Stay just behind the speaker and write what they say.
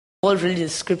world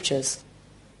religious scriptures.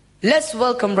 Let's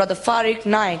welcome Brother Fariq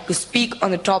Naik to speak on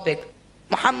the topic,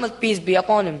 Muhammad, peace be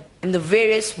upon him, in the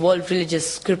various world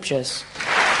religious scriptures.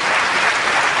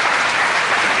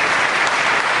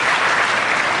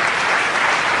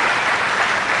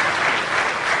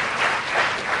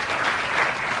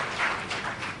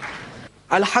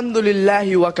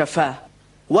 Alhamdulillahi wa kafa,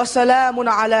 wa salamun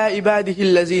ala ibadihi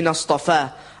allazina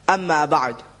astafa, amma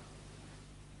ba'd.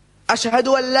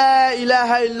 Ashhadu an la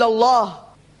ilaha illallah,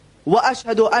 wa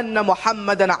ashhadu anna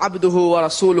Muhammadan abduhu wa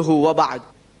rasuluhu wa ba'd.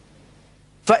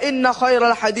 فإن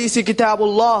خير الحديث كتاب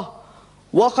الله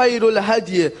وخير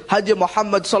الهدي هدي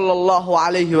محمد صلى الله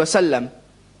عليه وسلم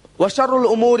وشر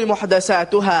الأمور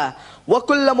محدثاتها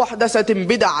وكل محدثة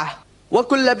بدعة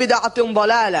وكل بدعة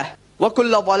ضلالة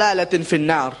وكل ضلالة في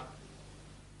النار.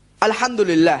 الحمد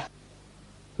لله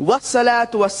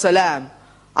والصلاة والسلام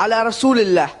على رسول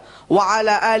الله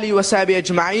وعلى آله وصحبه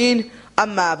أجمعين.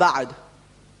 أما بعد،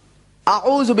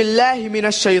 أعوذ بالله من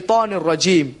الشيطان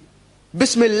الرجيم.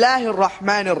 بسم الله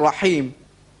الرحمن الرحيم.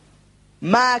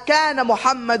 ما كان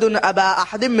محمد أبا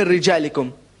أحد من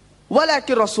رجالكم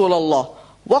ولكن رسول الله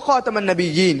وخاتم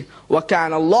النبيين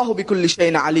وكان الله بكل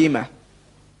شيء عليما.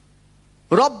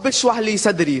 رب اشرح لي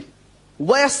صدري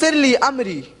ويسر لي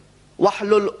أمري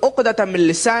واحلل عقدة من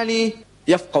لساني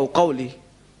يفقهوا قولي.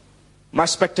 My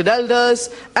respected elders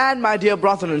and my dear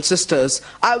brothers and sisters,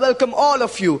 I welcome all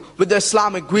of you with the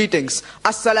Islamic greetings.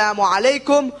 Assalamu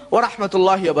alaikum wa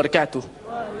rahmatullahi wa barakatuh.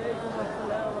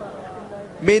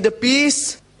 May the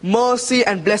peace, mercy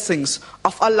and blessings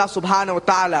of Allah subhanahu wa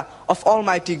ta'ala, of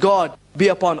Almighty God, be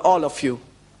upon all of you.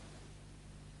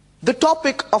 The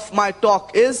topic of my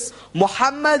talk is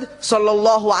Muhammad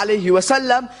sallallahu alayhi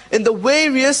wasallam in the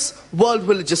various world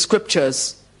religious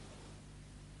scriptures.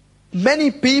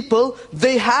 Many people,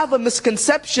 they have a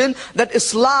misconception that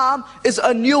Islam is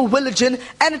a new religion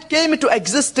and it came into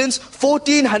existence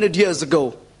 1400 years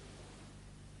ago.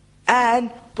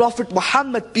 And Prophet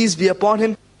Muhammad, peace be upon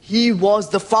him, he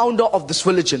was the founder of this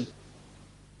religion.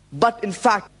 But in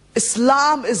fact,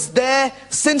 Islam is there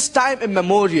since time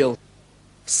immemorial,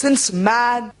 since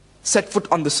man set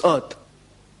foot on this earth.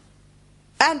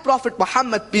 And Prophet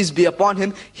Muhammad, peace be upon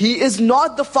him, he is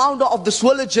not the founder of this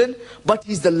religion, but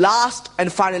he's the last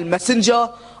and final messenger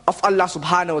of Allah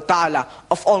subhanahu wa ta'ala,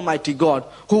 of Almighty God,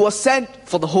 who was sent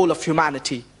for the whole of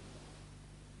humanity.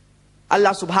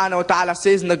 Allah subhanahu wa ta'ala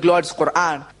says in the glorious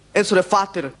Quran, in Surah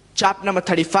Fatir, chapter number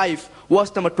 35,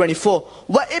 verse number 24,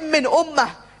 وَإِن مِّنْ أُمَّةٍ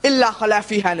إِلَّا خَلَا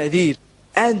فِيهَا نَذِيرٌ.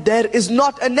 And there is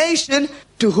not a nation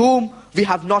to whom we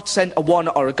have not sent a warner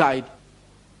or a guide.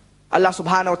 Allah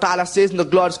subhanahu wa ta'ala says in the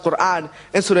glorious Quran,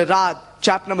 in Surah Ra'd,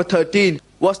 chapter number 13,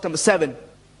 verse number 7,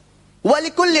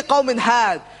 وَلِكُلِّ قَوْمٍ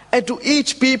هَادٍ. And to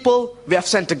each people we have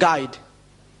sent a guide.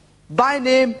 By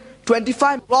name,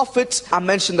 25 prophets are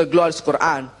mentioned in the glorious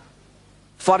Quran.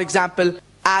 For example,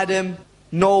 Adam,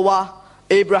 Noah,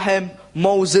 Abraham,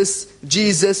 Moses,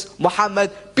 Jesus,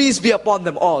 Muhammad, peace be upon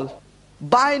them all.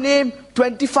 By name,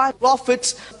 25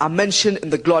 prophets are mentioned in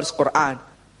the glorious Quran.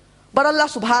 But Allah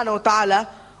subhanahu wa ta'ala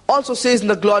also says in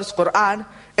the glorious Quran,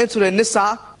 in Surah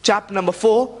Nisa, chapter number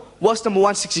 4, verse number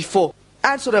 164,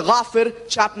 and Surah Ghafir,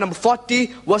 chapter number 40,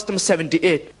 verse number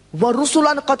 78.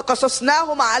 وَرُسُلًا قَدْ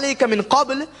قَصَصْنَاهُمْ عَلَيْكَ مِنْ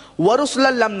قَبْلِ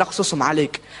وَرُسُلًا لَمْ نَقْصُصْهُمْ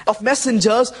عَلَيْكَ. Of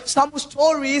messengers, some whose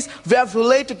stories we have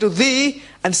related to thee,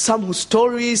 and some whose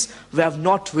stories we have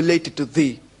not related to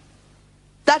thee.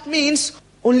 That means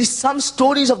only some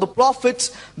stories of the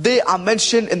prophets, they are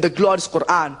mentioned in the glorious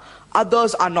Quran.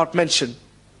 Others are not mentioned.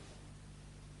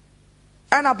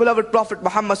 And our beloved Prophet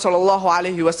Muhammad sallallahu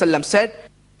alaihi wasallam said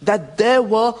that there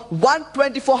were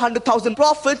 1,24,000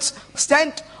 prophets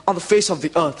sent on the face of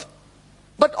the earth.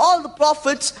 But all the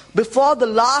prophets before the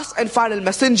last and final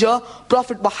messenger,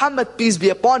 Prophet Muhammad, peace be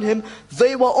upon him,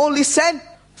 they were only sent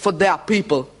for their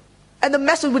people. And the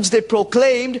message which they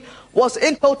proclaimed was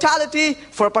in totality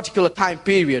for a particular time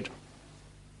period.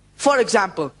 For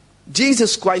example,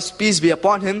 Jesus Christ, peace be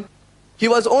upon him, he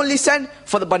was only sent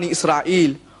for the Bani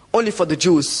Israel, only for the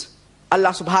Jews. Allah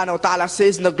subhanahu wa ta'ala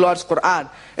says in the glorious Quran,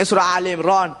 in Surah Al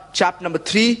Imran, chapter number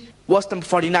 3, verse number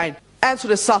 49, and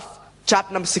Surah Saf,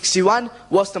 chapter number 61,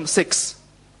 verse number 6.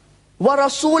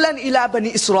 وَرَسُولًا إِلَى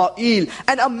بَنِي إِسْرَائِيلَ.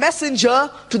 And a messenger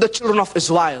to the children of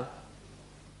Israel.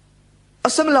 A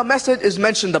similar message is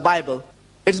mentioned in the Bible.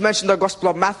 It is mentioned in the Gospel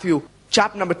of Matthew,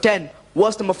 chapter number 10,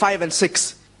 verse number 5 and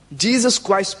 6. Jesus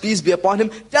Christ, peace be upon him,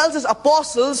 tells his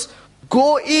apostles,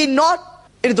 go ye not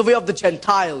into the way of the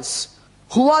Gentiles.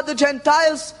 Who are the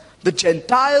Gentiles? The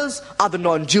Gentiles are the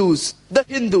non-Jews, the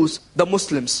Hindus, the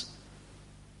Muslims.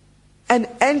 and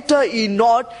enter ye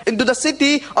not into the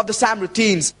city of the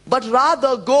Samaritans, but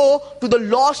rather go to the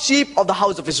lost sheep of the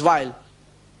house of Israel.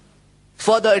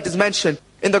 Further, it is mentioned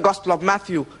in the Gospel of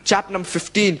Matthew, chapter number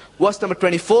 15, verse number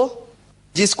 24.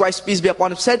 Jesus Christ, peace be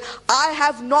upon him, said, I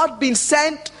have not been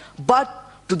sent but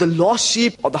to the lost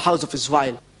sheep of the house of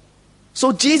Israel.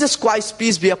 So Jesus Christ,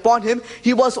 peace be upon him,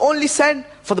 he was only sent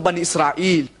for the Bani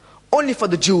Israel, only for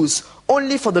the Jews,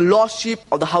 only for the lost sheep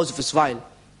of the house of Israel.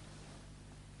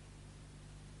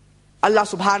 Allah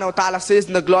subhanahu wa ta'ala says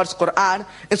in the glorious Quran,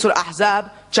 in Surah Ahzab,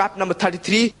 chapter number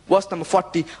 33, verse number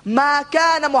 40, مَا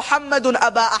كَانَ مُحَمَّدٌ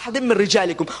أَبَا أَحْدٍ مِّن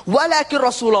رِجَالِكُمْ وَلَكِنْ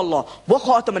رَسُولَ اللَّهِ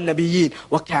وَخَاتَمَ النَّبِيِّينَ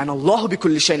وَكَانَ اللَّهُ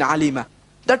بِكُلِّ شَيْءٍ عَلِيمًا.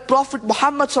 That Prophet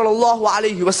Muhammad sallallahu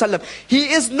alayhi wasallam,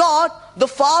 he is not the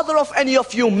father of any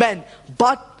of you men,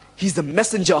 but he's the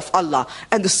messenger of Allah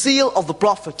and the seal of the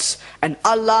prophets, and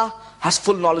Allah has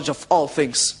full knowledge of all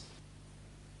things.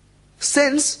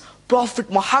 Since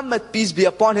Prophet Muhammad, peace be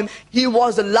upon him, he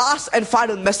was the last and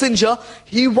final messenger,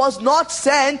 he was not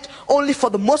sent only for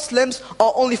the Muslims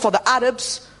or only for the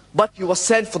Arabs, but he was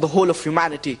sent for the whole of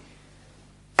humanity.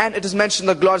 And it is mentioned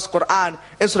in the glorious Quran,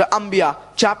 in Surah Anbiya,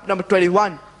 chapter number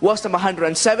 21, verse number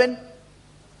 107,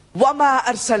 وَمَا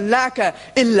أَرْسَلْنَاكَ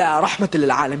إِلَّا رَحْمَةً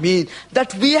لِلْعَالَمِينَ.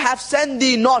 That we have sent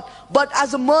thee not, but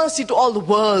as a mercy to all the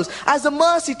worlds, as a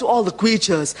mercy to all the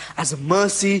creatures, as a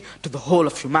mercy to the whole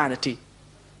of humanity.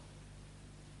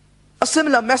 A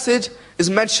similar message is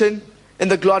mentioned in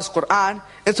the glorious Quran,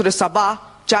 in Surah Sabah,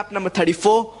 chapter number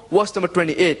 34, verse number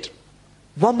 28.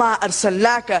 وَمَا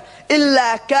أَرْسَلْنَاكَ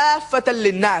إِلَّا كَافَّةً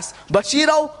لِلنَّاسِ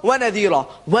بَشِيرًا وَنَذِيرًا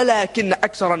وَلَكِنَّ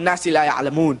أَكْثَرَ النَّاسِ لَا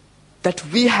يَعْلَمُونَ. That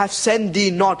we have sent thee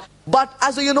not, but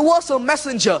as a universal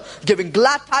messenger, giving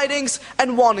glad tidings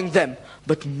and warning them.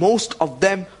 But most of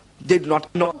them did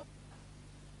not know.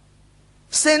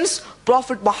 Since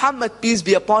Prophet Muhammad, peace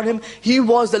be upon him, he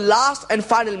was the last and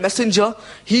final messenger,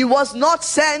 he was not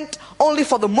sent only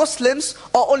for the Muslims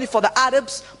or only for the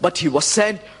Arabs, but he was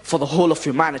sent for the whole of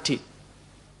humanity.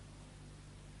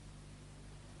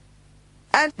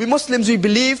 And we Muslims, we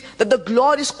believe that the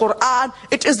glorious Quran,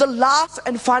 it is the last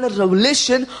and final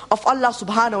revelation of Allah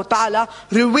subhanahu wa ta'ala,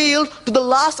 revealed to the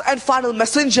last and final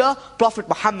messenger, Prophet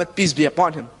Muhammad, peace be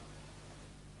upon him.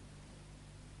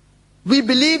 We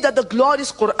believe that the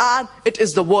glorious Quran, it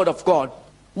is the word of God.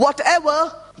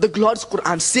 Whatever the glorious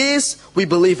Quran says, we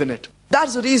believe in it.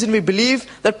 That's the reason we believe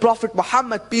that Prophet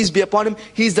Muhammad, peace be upon him,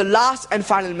 he is the last and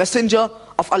final messenger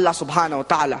of Allah subhanahu wa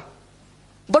ta'ala.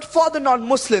 But for the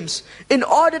non-Muslims, in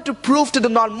order to prove to the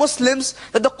non-Muslims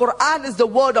that the Quran is the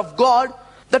word of God,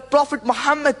 that Prophet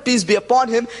Muhammad, peace be upon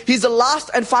him, he is the last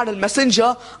and final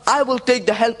messenger, I will take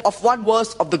the help of one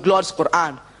verse of the glorious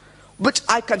Quran, which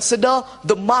I consider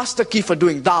the master key for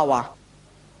doing dawah.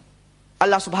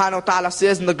 Allah subhanahu wa ta'ala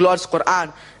says in the glorious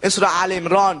Quran, in Surah Al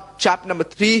Imran, chapter number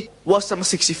 3, verse number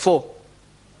 64.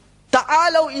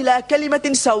 تَعَالَوْا إِلَىٰ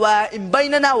كَلِمَةٍ سَوَاءٍ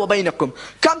بَيْنَنَا وَبَيْنَكُمْ.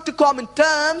 Come to common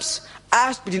terms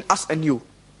as between us and you.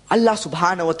 Allah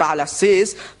subhanahu wa ta'ala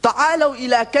says, تَعَالَوْا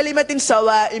إِلَىٰ كَلِمَةٍ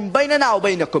سَوَاءٍ بَيْنَنَا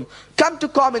وَبَيْنَكُمْ. Come to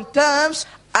common terms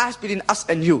as between us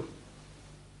and you.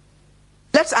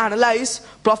 Let's analyze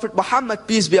Prophet Muhammad,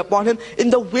 peace be upon him, in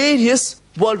the various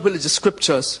world religious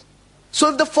scriptures. So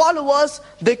if the followers,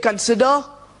 they consider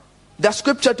the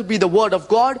scripture to be the word of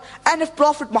God, and if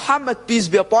Prophet Muhammad, peace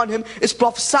be upon him, is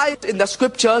prophesied in the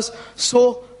scriptures,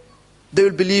 so they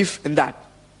will believe in that.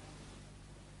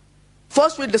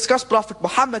 First we'll discuss Prophet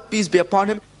Muhammad, peace be upon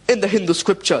him, in the Hindu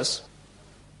scriptures.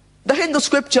 The Hindu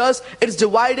scriptures, it is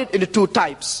divided into two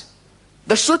types,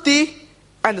 the Shruti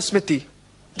and the Smriti.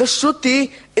 The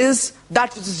Shruti is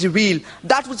that which is revealed,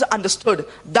 that which is understood,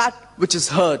 that which is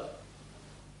heard.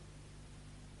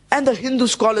 And the Hindu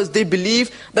scholars, they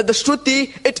believe that the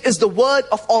Shruti, it is the word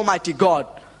of Almighty God.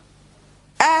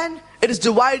 And it is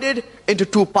divided into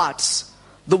two parts,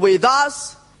 the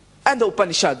Vedas and the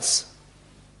Upanishads.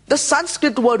 The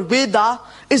Sanskrit word Veda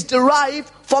is derived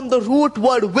from the root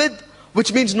word Vid,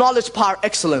 which means knowledge, power,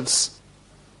 excellence.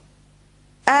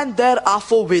 And there are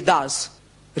four Vedas: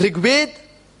 Rig Ved,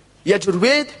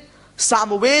 Yajurved,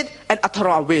 Samaved, and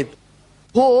Atharvaved.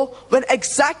 Who, when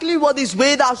exactly what these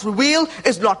Vedas reveal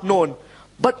is not known.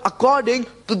 But according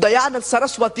to Dayanand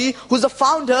Saraswati, who is the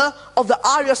founder of the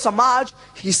Arya Samaj,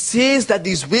 he says that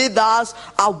these Vedas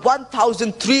are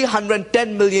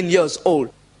 1,310 million years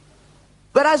old.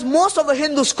 Whereas most of the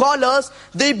Hindu scholars,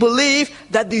 they believe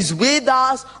that these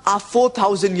Vedas are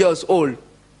 4,000 years old.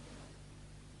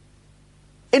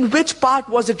 In which part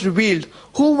was it revealed?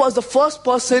 Who was the first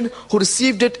person who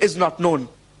received it is not known.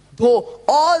 Though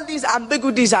all these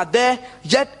ambiguities are there,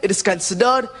 yet it is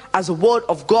considered as a word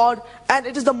of God, and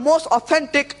it is the most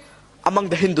authentic among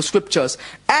the Hindu scriptures,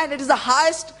 and it is the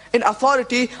highest in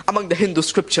authority among the Hindu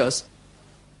scriptures.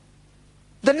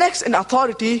 The next in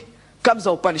authority comes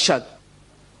the Upanishad.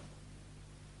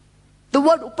 The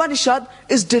word Upanishad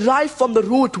is derived from the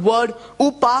root word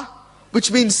upa,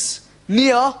 which means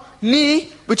near, ni,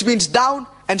 which means down,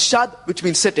 and shad, which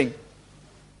means sitting.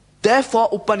 Therefore,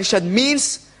 Upanishad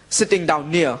means sitting down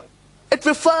near. It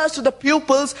refers to the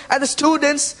pupils and the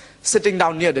students sitting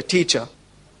down near the teacher.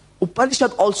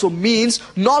 Upanishad also means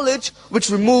knowledge which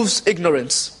removes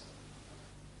ignorance.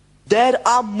 There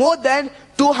are more than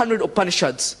 200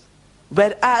 Upanishads,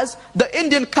 whereas the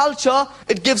Indian culture,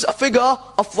 it gives a figure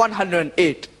of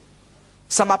 108.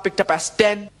 Some are picked up as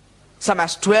 10, some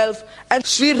as 12, and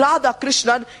Sri Radha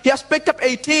Krishnan, he has picked up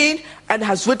 18 and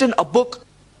has written a book,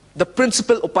 the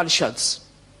Principal Upanishads.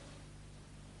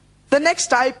 The next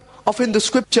type of Hindu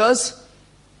scriptures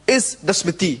is the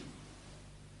Smriti.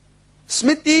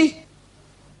 Smriti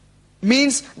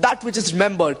means that which is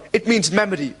remembered. It means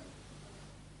memory.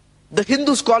 The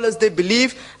Hindu scholars, they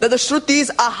believe that the Shrutis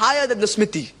are higher than the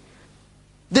Smriti.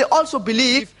 They also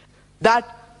believe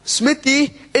that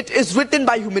Smriti, it is written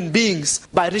by human beings,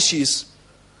 by rishis.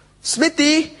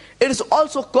 Smriti, it is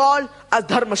also called as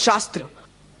Dharma Shastra,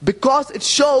 because it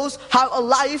shows how a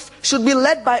life should be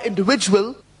led by an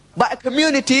individual, by a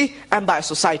community, and by a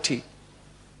society.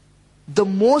 The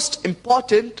most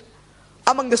important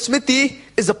among the Smriti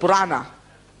is the Purana.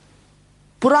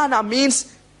 Purana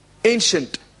means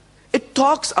ancient. It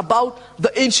talks about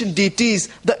the ancient deities,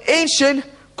 the ancient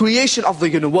creation of the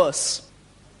universe.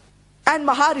 And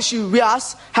Maharishi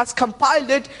Vyas has compiled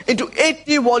it into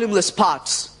 80 volumeless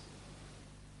parts.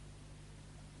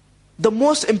 The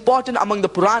most important among the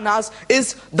Puranas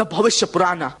is the Bhavishya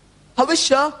Purana.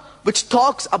 Bhavishya, which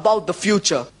talks about the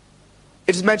future.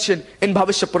 It is mentioned in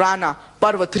Bhavishya Purana,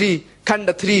 Parva 3,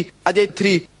 Khanda 3, Adhyay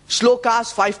 3,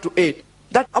 Shlokas 5 to 8.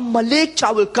 That a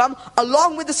Malekcha will come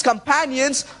along with his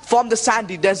companions from the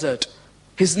sandy desert.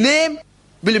 His name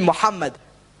will be Muhammad.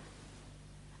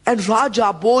 And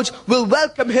Raja Bhoj will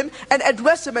welcome him and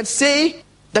address him and say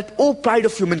that, O pride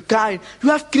of humankind, you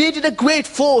have created a great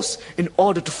force in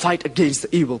order to fight against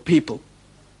the evil people.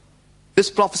 This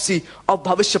prophecy of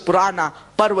Bhavishya Purana,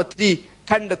 Parva 3,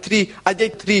 Khanda 3,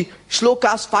 Adhyay 3,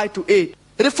 Shlokas 5 to 8,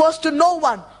 refers to no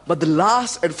one but the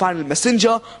last and final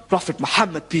messenger, Prophet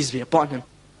Muhammad, peace be upon him.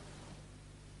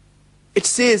 It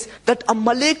says that a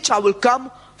Malekcha will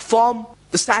come from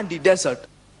the sandy desert.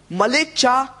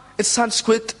 Malekcha in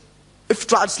Sanskrit, if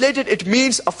translated, it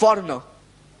means a foreigner.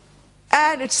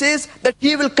 And it says that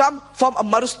he will come from a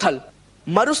Marusthal.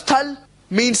 Marusthal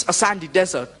means a sandy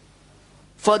desert.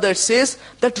 Further it says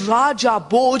that Raja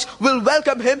Bhoj will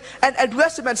welcome him and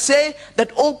address him and say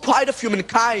that, O pride of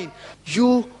humankind,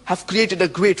 you have created a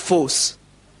great force.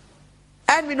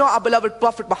 And we know our beloved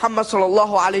Prophet Muhammad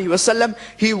sallallahu alaihi wasallam,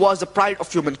 he was the pride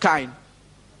of humankind.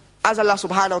 As Allah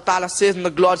subhanahu wa ta'ala says in the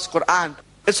glorious Quran,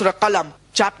 in Surah Qalam,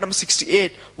 chapter number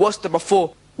 68, verse number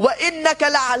 4, وَإِنَّكَ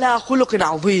لَعَلَىٰ خُلُقٍ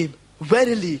عَظِيمٍ.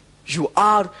 Verily, you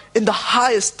are in the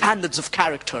highest standards of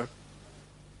character.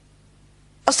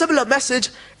 A similar message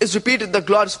is repeated in the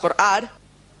glorious Quran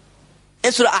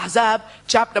in Surah Ahzab,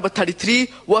 chapter number 33,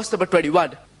 verse number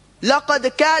 21. لَقَدْ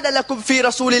كَانَ لَكُمْ فِي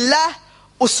رَسُولِ اللَّهِ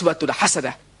أُسْوَةٌ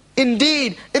حَسَنَةٌ.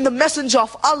 Indeed, in the messenger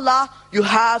of Allah, you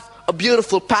have a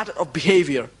beautiful pattern of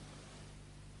behavior.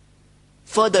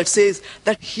 Further it says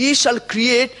that he shall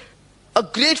create a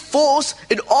great force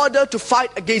in order to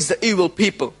fight against the evil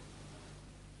people.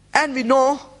 And we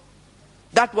know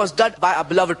that was done by our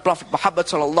beloved Prophet Muhammad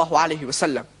sallallahu alaihi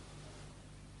wasallam.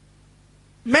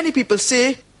 Many people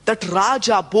say that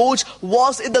Raja Bhoj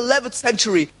was in the 11th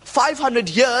century, 500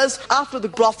 years after the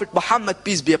Prophet Muhammad,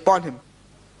 peace be upon him.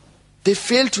 They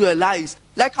fail to realize,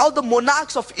 like how the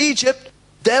monarchs of Egypt,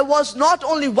 there was not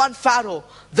only one pharaoh,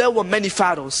 there were many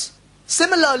pharaohs.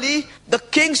 Similarly, the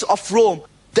kings of Rome,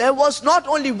 there was not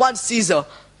only one Caesar,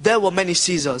 there were many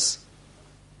Caesars.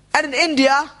 And in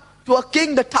India, to a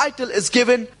king the title is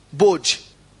given Bhoj.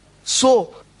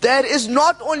 So, there is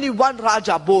not only one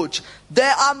Raja Bhoj,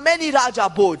 there are many Raja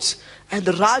Bhojs. And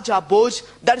the Raja Bhoj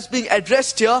that is being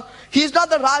addressed here, he is not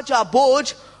the Raja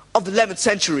Bhoj of the 11th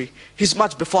century. He's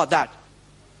much before that.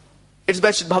 It's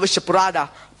mentioned Bhavishya Purana,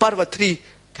 Parva 3,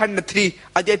 Khanda 3,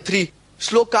 Adhyay 3,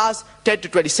 Shlokas 10 to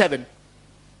 27.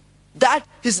 That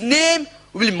his name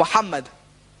will be Muhammad.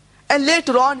 And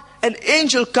later on, an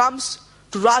angel comes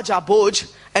to Raja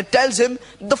Bhoj and tells him,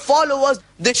 the followers,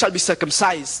 they shall be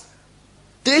circumcised.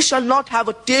 They shall not have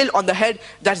a tail on the head,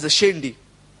 that is the shendi.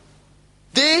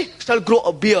 They shall grow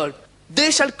a beard.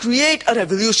 They shall create a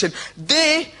revolution.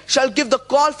 They shall give the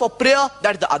call for prayer,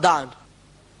 that is the adhan.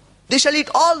 They shall eat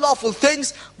all lawful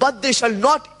things, but they shall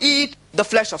not eat the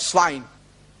flesh of swine.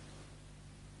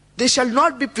 They shall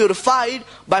not be purified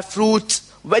by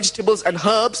fruits, vegetables and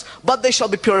herbs, but they shall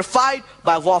be purified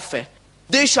by warfare.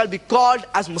 They shall be called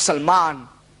as Musalman.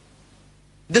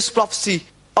 This prophecy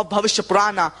of Bhavishya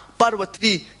Purana, Parva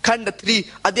 3, Khanda 3,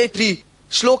 Adhyay 3,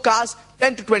 Shlokas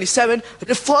 10 to 27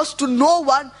 refers to no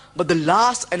one but the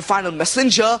last and final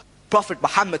messenger, Prophet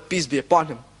Muhammad, peace be upon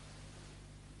him.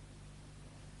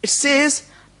 It says,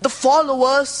 the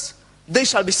followers, they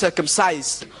shall be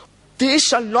circumcised. They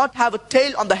shall not have a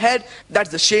tail on the head,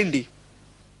 that's the shendi.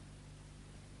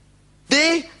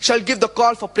 They shall give the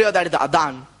call for prayer, that is the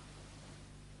adhan.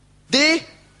 They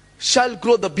shall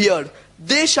grow the beard.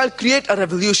 They shall create a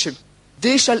revolution.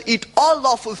 They shall eat all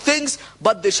lawful things,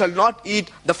 but they shall not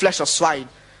eat the flesh of swine.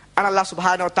 And Allah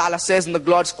subhanahu wa ta'ala says in the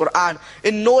glorious Quran,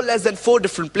 in no less than 4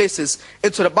 different places,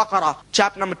 in Surah Baqarah,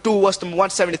 chapter number 2, verse number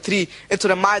 173, in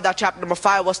Surah Ma'idah, chapter number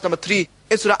 5, verse number 3,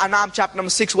 in Surah Anam, chapter number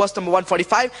 6, verse number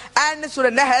 145, and in Surah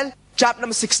Nahl, chapter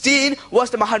number 16,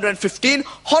 verse number 115,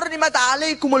 حُرِّمَتْ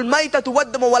عَلَيْكُمُ الْمَيْتَةُ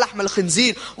وَالدَّمُ وَلَحْمَ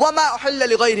الْخِنْزِيرِ وَمَا أُحِلَّ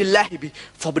لِغَيْرِ اللَّهِ بِهِ.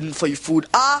 Forbidden for you food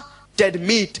are dead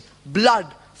meat,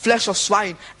 blood, flesh of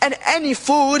swine, and any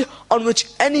food on which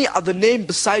any other name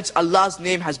besides Allah's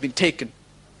name has been taken.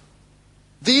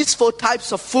 These 4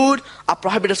 types of food are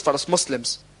prohibited for us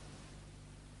Muslims.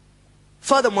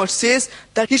 Furthermore, it says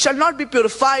that he shall not be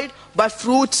purified by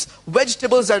fruits,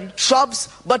 vegetables and shrubs,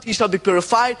 but he shall be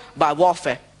purified by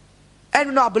warfare. And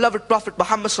we know our beloved Prophet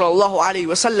Muhammad sallallahu alaihi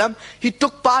wasallam, he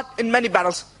took part in many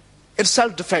battles in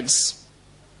self-defense.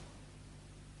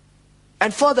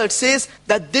 And further it says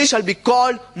that they shall be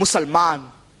called Musalman.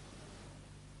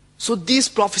 So these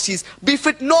prophecies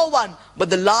befit no one but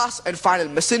the last and final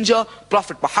messenger,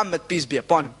 Prophet Muhammad, peace be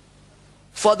upon him.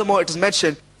 Furthermore, it is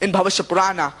mentioned in Bhavishya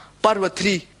Purana, Parva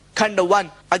 3, Khanda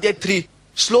 1, Adhyay 3,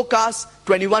 Shlokas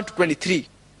 21 to 23.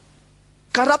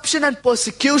 Corruption and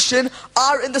persecution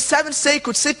are in the 7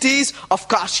 sacred cities of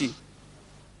Kashi.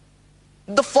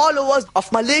 The followers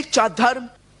of Malik Chadharm,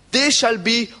 they shall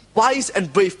be wise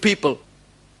and brave people.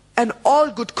 And all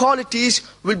good qualities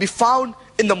will be found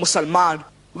in the Musalman.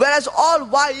 Whereas all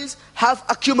wise have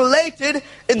accumulated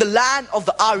in the land of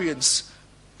the Aryans.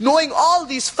 Knowing all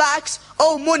these facts,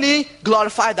 O Muni,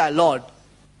 glorify thy Lord.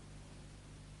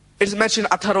 It is mentioned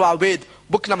in Atharva Ved,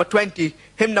 book number 20,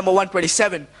 hymn number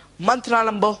 127, mantra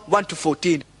number 1 to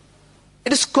 14.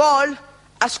 It is called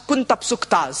as Kuntap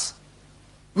Suktas,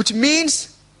 which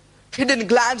means hidden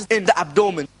glands in the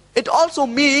abdomen. It also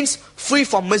means free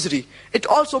from misery. It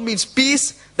also means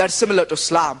peace, that's similar to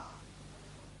Islam.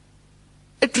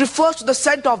 It refers to the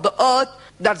center of the earth,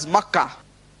 that's Makkah.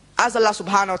 As Allah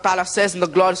subhanahu wa ta'ala says in the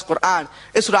glorious Quran,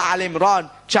 Surah Al-Imran,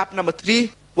 chapter number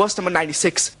 3, verse number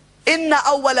 96. Inna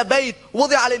awwala bayt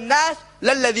wudi'a lin-nas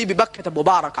lalladhi bi Bakkata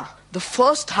mubarakah. The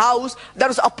first house that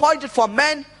was appointed for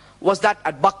men was that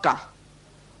at Bakkah.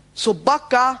 So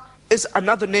Bakkah is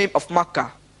another name of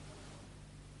Makkah.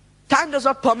 Time does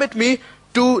not permit me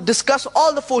to discuss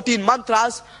all the 14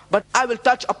 mantras, but I will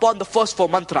touch upon the first 4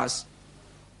 mantras.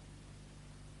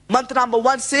 Mantra number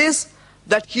 1 says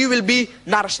that he will be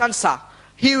Narashansa.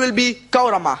 He will be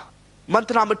Kaurama.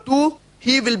 Mantra number 2,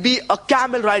 he will be a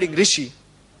camel riding Rishi.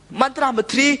 Mantra number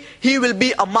 3, he will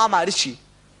be a Mama Rishi.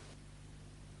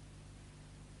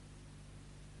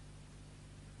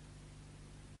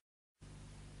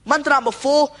 Mantra number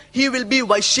 4, he will be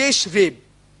Vaishesh Reb.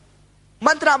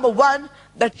 Mantra number 1,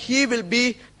 that he will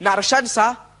be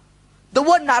Narashansa. The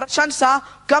word Narashansa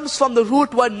comes from the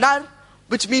root word Nar,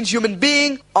 which means human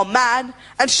being or man,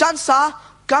 and Shansa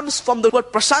comes from the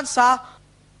word Prashansa,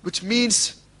 which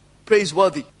means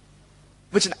praiseworthy,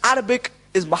 which in Arabic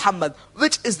is Muhammad,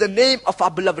 which is the name of our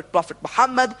beloved Prophet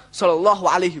Muhammad sallallahu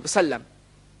alaihi wasallam.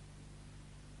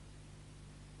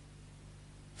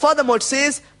 Furthermore, it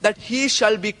says that he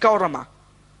shall be Kaurama.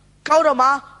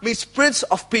 Kaurama means Prince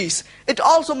of Peace. It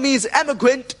also means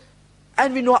emigrant.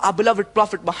 And we know our beloved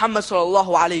Prophet Muhammad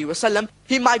sallallahu alaihi wasallam,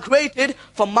 he migrated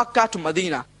from Makkah to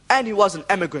Medina, and he was an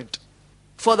emigrant.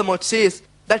 Furthermore, it says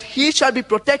that he shall be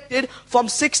protected from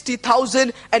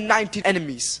 60,019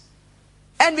 enemies.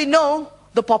 And we know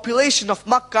the population of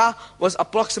Makkah was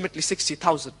approximately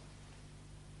 60,000.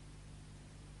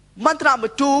 Mantra number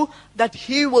 2, that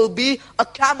he will be a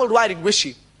camel riding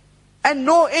Rishi. And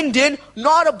no Indian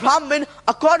nor a Brahmin,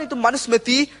 according to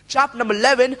Manusmriti, chapter number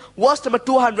 11, verse number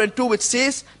 202, which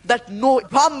says that no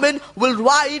Brahmin will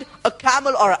ride a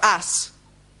camel or an ass.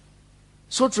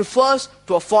 So it refers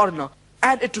to a foreigner.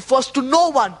 And it refers to no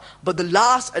one but the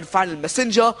last and final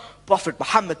messenger, Prophet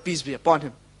Muhammad, peace be upon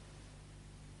him.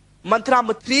 Mantra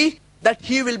number 3, that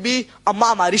he will be a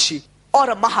Mama Rishi or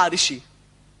a Maharishi.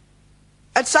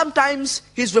 And sometimes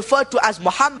he's referred to as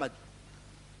Muhammad.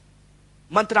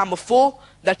 Mantra number 4,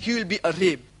 that he will be a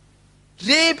Raib.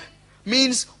 Raib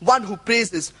means one who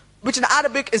praises, which in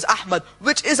Arabic is Ahmad,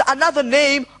 which is another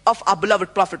name of our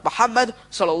beloved Prophet Muhammad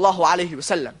sallallahu alaihi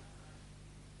wasallam.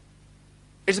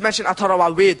 It's mentioned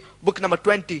Atharva Ved, book number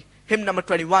 20, hymn number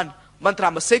 21, mantra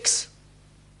number 6,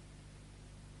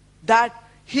 that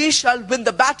he shall win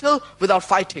the battle without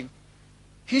fighting.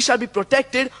 He shall be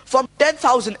protected from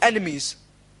 10,000 enemies.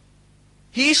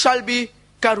 He shall be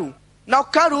Karu. Now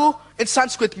Karu in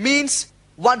Sanskrit means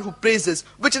one who praises,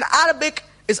 which in Arabic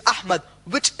is Ahmad,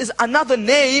 which is another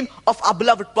name of our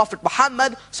beloved Prophet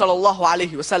Muhammad sallallahu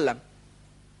alaihi wasallam.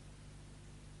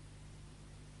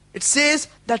 It says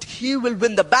that he will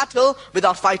win the battle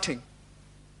without fighting.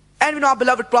 And we know our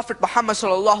beloved Prophet Muhammad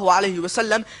sallallahu alaihi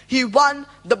wasallam, he won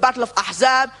the battle of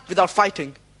Ahzab without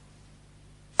fighting.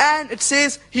 And it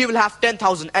says he will have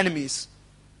 10,000 enemies.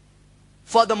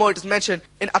 Furthermore, it is mentioned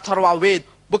in Atharva Ved,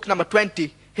 book number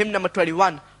 20, hymn number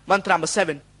 21, mantra number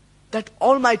 7, that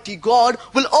Almighty God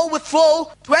will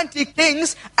overthrow 20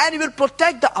 kings and he will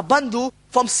protect the Abandhu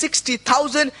from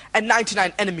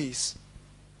 60,099 enemies.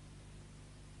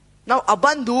 Now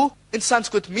Abandhu in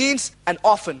Sanskrit means an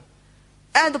orphan.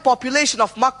 And the population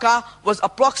of Makkah was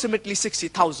approximately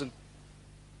 60,000.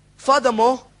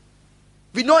 Furthermore,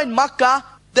 we know in Makkah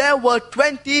there were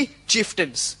 20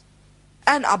 chieftains.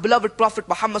 And our beloved Prophet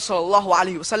Muhammad sallallahu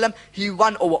alaihi wasallam, he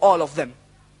won over all of them.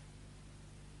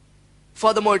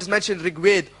 Furthermore, it is mentioned in Rig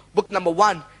Ved, book number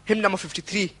 1, hymn number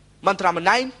 53, mantra number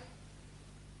 9.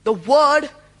 The word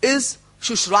is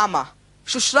Shushrama.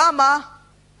 Shushrama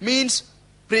means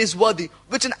praiseworthy,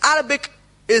 which in Arabic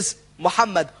is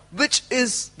Muhammad, which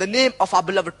is the name of our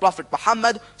beloved Prophet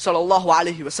Muhammad sallallahu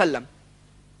alaihi wasallam.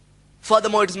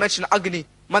 Furthermore, it is mentioned in Agni,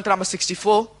 mantra number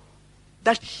 64,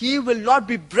 that he will not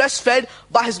be breastfed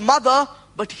by his mother,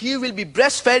 but he will be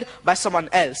breastfed by someone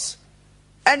else.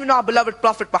 And we know our beloved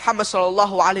Prophet Muhammad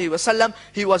sallallahu alaihi wasallam,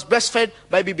 he was breastfed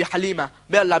by Bibi Halima.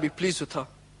 May Allah be pleased with her.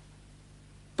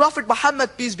 Prophet Muhammad,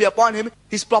 peace be upon him,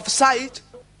 he's prophesied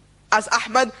as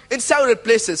Ahmad in several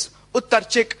places. Uttar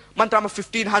Chik, mantra number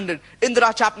 1500.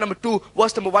 Indra, chapter number 2,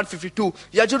 verse number 152.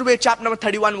 Yajurved, chapter number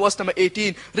 31, verse number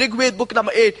 18. Rigved, book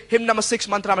number 8, hymn number 6,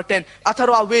 mantra number 10.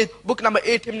 Atharva Ved, book number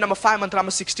 8, hymn number 5, mantra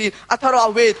number 16.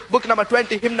 Atharva Ved, book number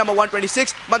 20, hymn number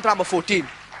 126, mantra number 14.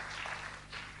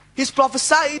 He's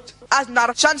prophesied as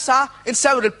Narashansa in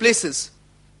several places.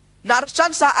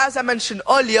 Narashansa, as I mentioned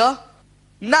earlier,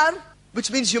 Nar,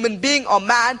 which means human being or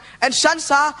man, and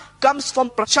Shansa comes from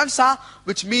Prashansa,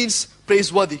 which means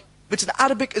praiseworthy, which in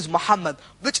Arabic is Muhammad,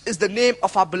 which is the name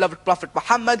of our beloved Prophet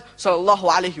Muhammad sallallahu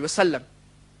alaihi wasallam.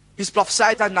 He's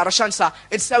prophesied as Narashansa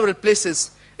in several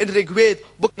places. In Rigved,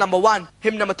 book number 1,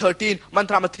 hymn number 13,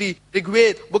 mantra number 3.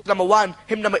 Rigved, book number 1,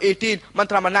 hymn number 18,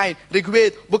 mantra number 9.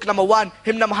 Rigved, book number 1,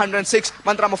 hymn number 106,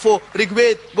 mantra number 4.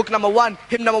 Rigved, book number 1,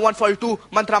 hymn number 142,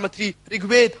 mantra number 3.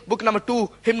 Rigved, book number 2,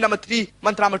 hymn number 3,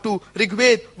 mantra number 2.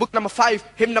 Rigved, book number 5,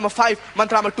 hymn number 5,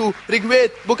 mantra number 2.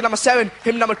 Rigved, book number 7,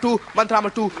 hymn number 2, mantra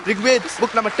number 2. Rigved,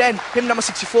 book number 10, hymn number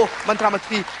 64, mantra number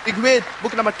 3. Rigved,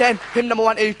 book number 10, hymn number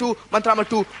 182, mantra number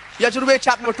 2. Yajurved,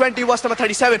 chapter number 20, verse number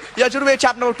 37. Yajurved,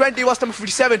 chapter number 20, verse number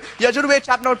 57. Yajurved,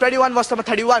 chapter number 21, verse number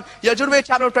 31. Yajurved,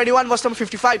 chapter number 21, verse number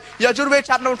 55. Yajurved,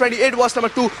 chapter number 28, verse number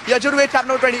 2. Yajurved, chapter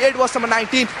number 28, verse number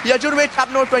 19. Yajurved,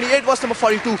 chapter number 28, verse number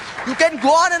 42. You can go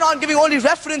on and on giving only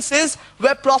references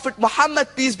where Prophet Muhammad,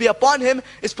 peace be upon him,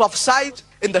 is prophesied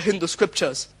in the Hindu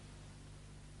scriptures.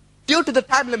 Due to the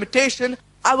time limitation,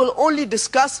 I will only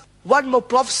discuss one more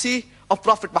prophecy of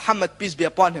Prophet Muhammad, peace be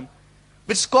upon him,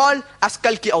 which is called as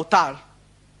Kalki Avatar.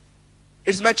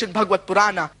 It is mentioned in Bhagavad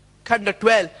Purana, Khanda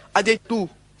 12, Adhyay 2,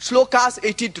 Shlokas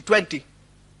 18 to 20.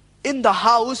 In the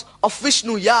house of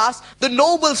Vishnu Yas, the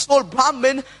noble soul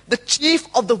Brahmin, the chief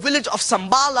of the village of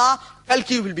Sambala,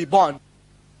 Kalki will be born.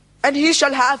 And he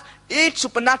shall have 8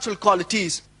 supernatural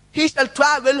qualities. He shall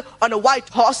travel on a white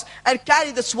horse and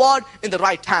carry the sword in the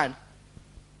right hand.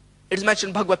 It is mentioned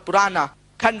in Bhagavad Purana,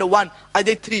 Khanda 1,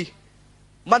 Adhyay 3,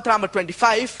 mantra number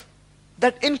 25,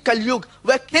 that in Kali Yuga,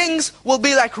 where kings will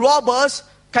be like robbers,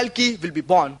 Kalki will be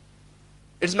born.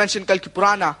 It is mentioned in Kalki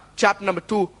Purana, chapter number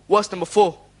 2, verse number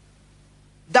 4,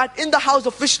 that in the house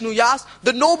of Vishnu Yas,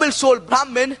 the noble soul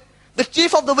Brahmin, the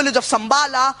chief of the village of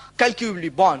Sambala, Kalki will be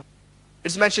born. It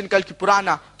is mentioned in Kalki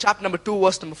Purana, chapter number 2,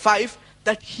 verse number 5,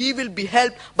 that he will be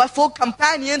helped by 4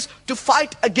 companions to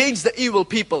fight against the evil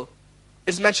people.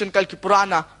 It is mentioned in Kalki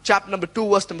Purana, chapter number 2,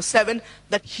 verse number 7,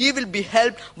 that he will be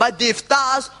helped by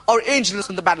devtas or angels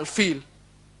on the battlefield.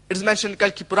 It is mentioned in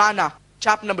Kalki Purana,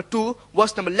 chapter number 2,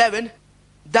 verse number 11,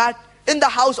 that in the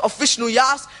house of Vishnu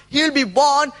Yas, he will be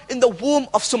born in the womb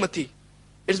of Sumati.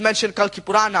 It is mentioned Kalki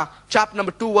Purana, chapter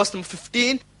number 2, verse number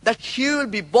 15, that he will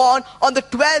be born on the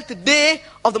 12th day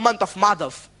of the month of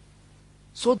Madhav.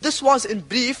 So this was in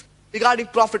brief regarding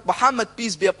Prophet Muhammad,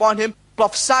 peace be upon him,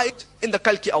 prophesied in the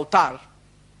Kalki Avatar.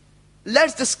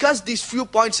 Let's discuss these few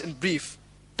points in brief.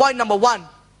 Point number 1.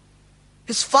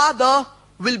 His father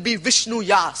will be Vishnu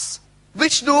Yas.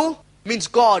 Vishnu means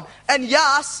God and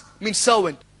Yas means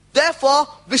servant. Therefore,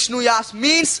 Vishnu Yas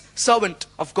means servant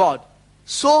of God.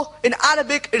 So, in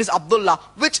Arabic, it is Abdullah,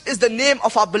 which is the name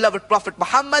of our beloved Prophet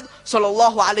Muhammad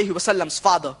sallallahu alaihi wasallam's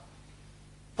father.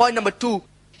 Point number 2.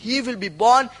 He will be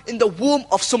born in the womb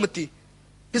of Sumati.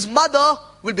 His mother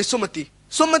will be Sumati.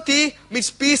 Sumati means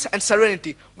peace and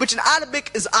serenity, which in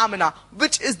Arabic is Amina,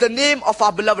 which is the name of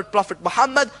our beloved Prophet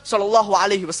Muhammad sallallahu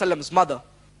alaihi wasallam's mother.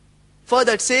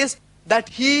 Further, it says that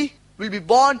he will be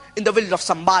born in the village of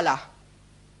Sambala.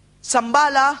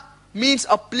 Sambala means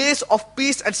a place of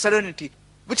peace and serenity,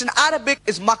 which in Arabic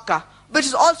is Makkah, which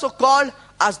is also called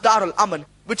as Darul Aman,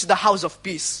 which is the house of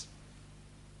peace.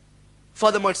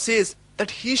 Furthermore, it says that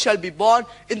he shall be born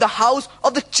in the house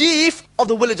of the chief of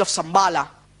the village of Sambala.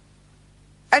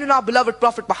 And in our beloved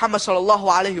Prophet Muhammad sallallahu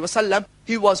alaihi wasallam,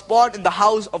 he was born in the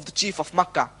house of the chief of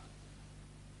Makkah.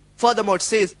 Furthermore, it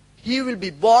says he will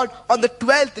be born on the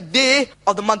 12th day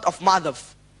of the month of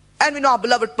Madhav. And we know our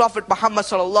beloved Prophet Muhammad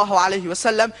sallallahu alaihi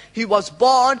wasallam, he was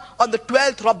born on the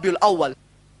 12th Rabiul Awwal.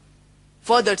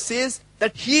 Further, it says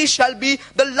that he shall be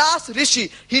the last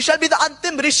Rishi. He shall be the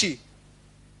Antim Rishi.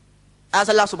 As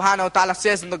Allah subhanahu wa ta'ala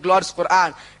says in the glorious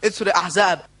Quran, in Surah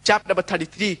Ahzab, chapter number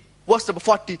 33, verse number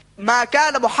 40. ما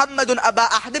كان محمد أبا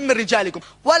أحد من رجالكم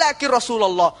ولكن رسول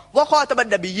الله وخاتم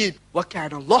النبيين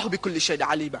وكان الله بكل شيء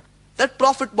عليما. That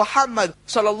Prophet Muhammad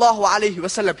sallallahu alaihi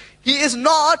wasallam, he is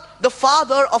not the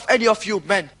father of any of you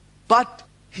men, but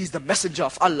he is the messenger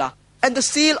of Allah and the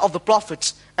seal of the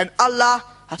prophets, and Allah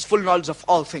has full knowledge of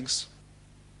all things.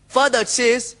 Further, it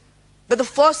says that the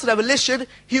first revelation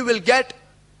he will get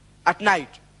at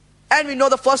night. And we know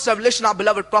the first revelation our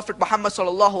beloved Prophet Muhammad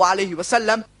sallallahu alaihi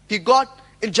wasallam, he got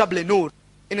in Jabal Nur,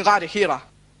 in Ghar Hira.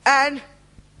 And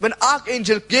when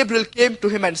Archangel Gabriel came to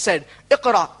him and said,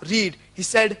 Iqra, read, he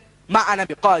said, Ma ana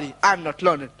biqari, I am not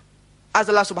learned. As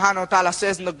Allah subhanahu wa ta'ala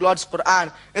says in the glorious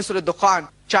Quran, in Surah Dukhan,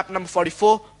 chapter number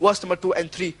 44, verse number 2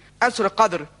 and 3. And Surah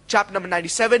Qadr, chapter number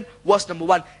 97, verse number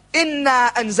 1.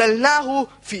 Inna anzalnahu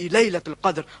fi laylatul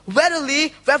qadr.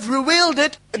 Verily, we have revealed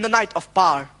it in the night of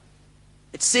power.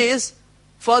 It says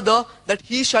further that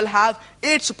he shall have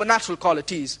 8 supernatural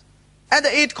qualities. And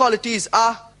the 8 qualities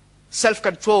are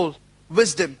self-control,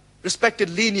 wisdom, respected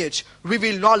lineage,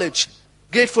 revealed knowledge,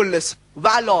 gratefulness,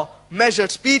 valor,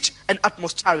 measured speech, and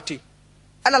utmost charity.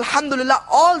 And alhamdulillah,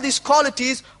 all these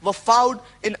qualities were found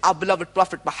in our beloved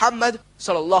Prophet Muhammad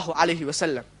sallallahu alaihi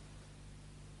wasallam.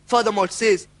 Furthermore, it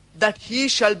says that he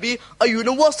shall be a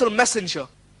universal messenger.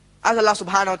 As Allah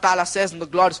subhanahu wa ta'ala says in the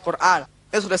glorious Quran,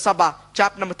 in Surah Sabah,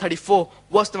 chapter number 34,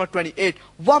 verse number 28.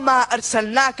 وَمَا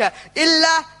أَرْسَلْنَاكَ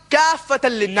إِلَّا كَافَّةً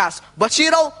لِلنَّاسِ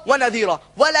بَشِيرًا وَنَذِيرًا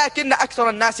وَلَكِنَّ أَكْثَرَ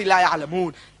النَّاسِ لَا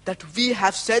يَعْلَمُونَ. That we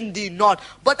have sent thee not,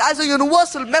 but as a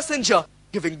universal messenger,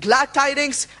 giving glad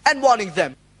tidings and warning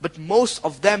them. But most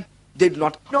of them did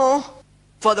not know.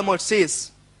 Furthermore, it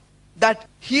says that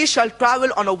he shall travel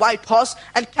on a white horse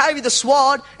and carry the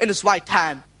sword in his right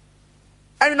hand.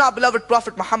 And in our beloved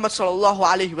Prophet Muhammad sallallahu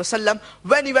alaihi wasallam,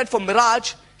 when he went for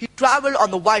Miraj, he traveled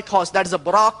on the white horse, that is a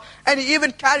Buraq, and he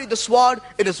even carried the sword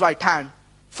in his right hand.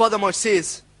 Furthermore, it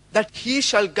says that he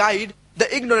shall guide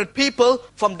the ignorant people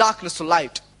from darkness to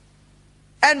light.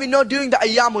 And we know during the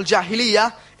Ayyamul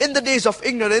Jahiliyyah, in the days of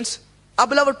ignorance, our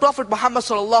beloved Prophet Muhammad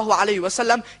sallallahu alaihi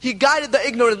wasallam, he guided the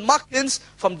ignorant Makkans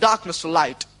from darkness to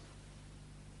light.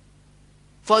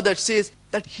 Further, it says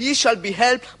that he shall be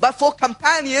helped by 4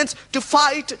 companions to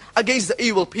fight against the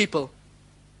evil people.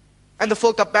 And the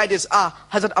 4 companions are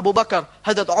Hazrat Abu Bakr,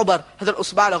 Hazrat Umar, Hazrat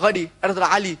Usman al-Ghani, and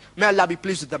Hazrat Ali. May Allah be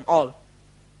pleased with them all.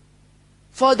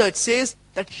 Further, it says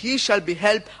that he shall be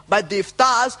helped by the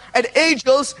iftars and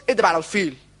angels in the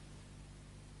battlefield.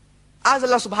 As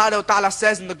Allah subhanahu wa ta'ala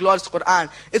says in the glorious Quran,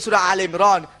 in Surah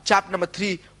Al-Imran, chapter number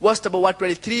 3, verse number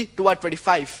 123 to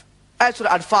 125. And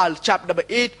Surah Anfal, chapter number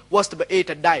 8, verse number 8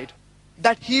 and 9.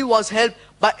 That he was helped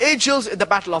by angels in the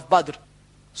battle of Badr.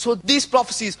 So these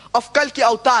prophecies of Kalki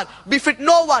Avatar befit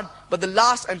no one but the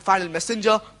last and final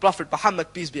messenger, Prophet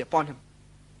Muhammad, peace be upon him.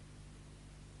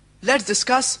 Let's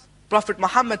discuss Prophet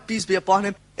Muhammad, peace be upon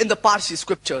him, in the Parsi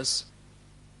scriptures.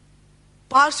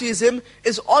 Parsiism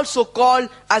is also called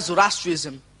as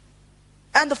Zoroastrianism.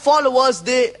 And the followers,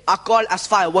 they are called as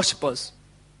fire worshippers.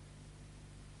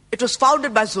 It was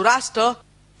founded by Zoroaster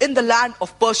in the land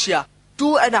of Persia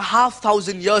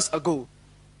 2,500 years ago.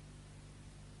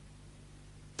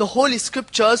 the holy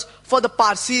scriptures for the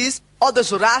Parsis or the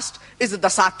Zoroaster is the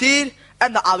Dasatir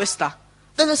and the Avesta.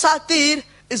 The Dasatir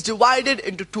is divided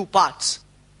into two parts,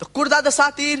 the Kurda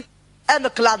Dasatir and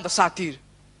the Kalam Dasatir.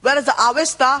 Whereas the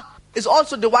Avesta is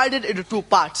also divided into two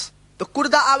parts, the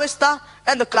Kurda Avesta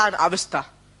and the Kalam Avesta,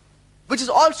 which is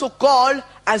also called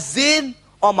as Zain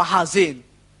or Mahazain.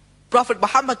 Prophet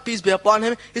Muhammad, peace be upon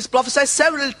him, is prophesied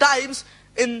several times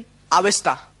in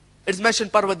Avesta. It is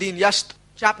mentioned Parvadin Yasht,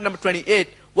 chapter number 28,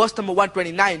 verse number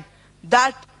 129,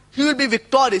 that he will be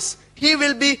victorious, he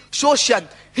will be Shoshan,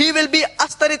 he will be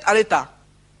Astarit Arita.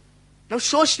 Now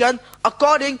Shoshan,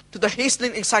 according to the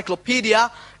Hastening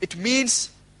Encyclopedia, it means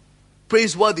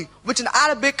praiseworthy, which in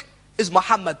Arabic is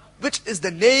Muhammad, which is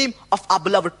the name of our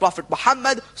beloved Prophet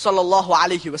Muhammad sallallahu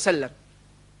alaihi wasallam.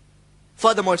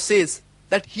 Furthermore, it says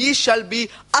that he shall be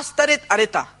Astarit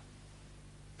Arita.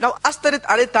 Now Astarit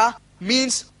Arita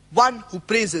means one who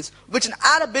praises, which in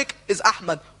Arabic is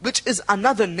Ahmad, which is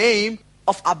another name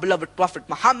of our beloved Prophet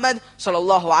Muhammad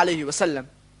sallallahu alaihi wasallam.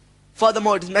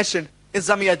 Furthermore, it is mentioned in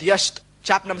Zamiyat Yasht,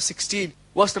 chapter number 16,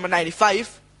 verse number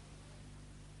 95,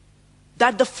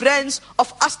 that the friends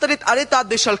of Astarit Arita,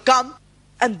 they shall come,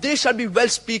 and they shall be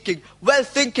well-speaking,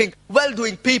 well-thinking,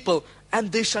 well-doing people,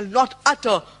 and they shall not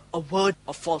utter a word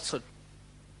of falsehood.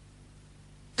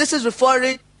 This is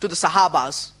referring to the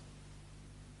Sahabas.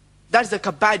 That is the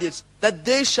companions, that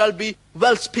they shall be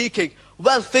well-speaking,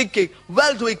 well-thinking,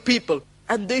 well-doing people,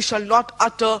 and they shall not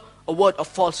utter a word of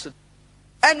falsehood.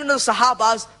 And in the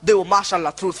Sahabas, they were,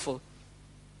 mashallah, truthful.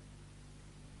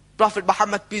 Prophet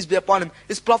Muhammad, peace be upon him,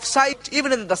 is prophesied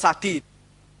even in the Dasatir.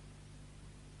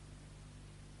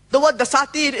 The word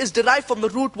Dasatir is derived from the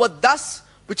root word Das,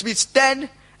 which means 10,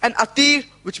 and Atir,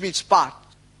 which means part.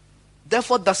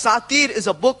 Therefore, Dasatir is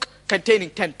a book containing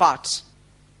 10 parts.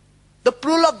 The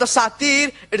plural of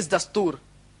Dasatir, it is Dastur.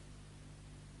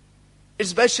 It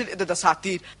is mentioned in the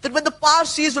Dasatir that when the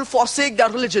Parsis will forsake their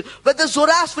religion, when the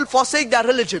Zoroaster will forsake their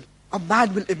religion, a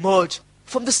man will emerge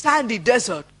from the sandy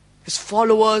desert. His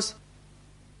followers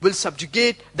will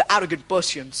subjugate the arrogant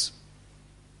Persians.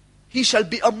 He shall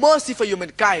be a mercy for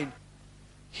humankind.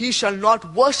 He shall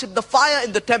not worship the fire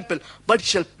in the temple, but he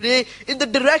shall pray in the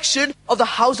direction of the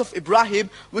house of Ibrahim,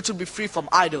 which will be free from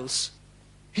idols.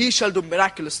 He shall do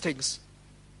miraculous things.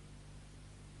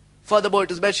 Furthermore,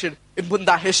 it is mentioned in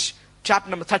Bundahish, chapter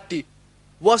number 30,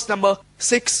 verse number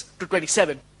 6 to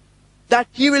 27, that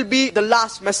he will be the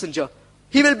last messenger.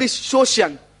 He will be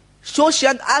Shoshan.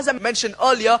 Shoshan, as I mentioned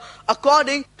earlier,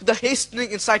 according to the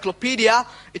Hastening Encyclopedia,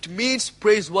 it means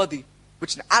praiseworthy,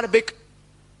 which in Arabic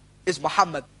is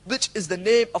Muhammad, which is the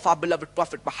name of our beloved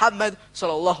Prophet Muhammad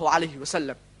sallallahu alaihi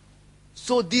wasallam.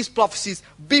 So these prophecies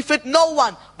befit no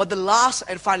one but the last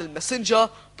and final messenger,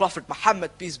 Prophet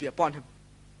Muhammad, peace be upon him.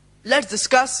 Let's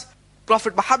discuss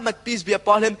Prophet Muhammad, peace be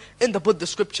upon him, in the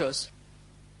Buddhist scriptures.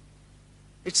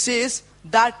 It says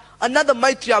that another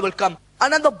Maitreya will come,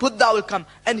 another Buddha will come,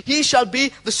 and he shall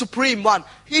be the supreme one.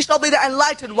 He shall be the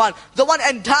enlightened one, the one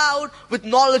endowed with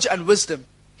knowledge and wisdom.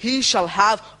 He shall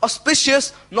have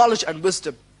auspicious knowledge and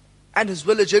wisdom. And his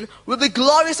religion will be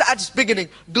glorious at its beginning,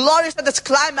 glorious at its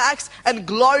climax, and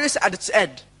glorious at its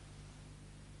end.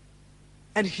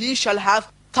 And he shall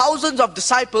have thousands of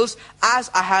disciples, as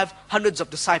I have hundreds of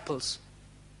disciples.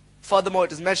 Furthermore,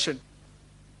 it is mentioned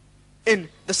in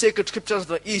the Sacred Scriptures of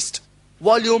the East,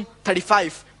 volume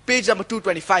 35, page number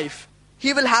 225.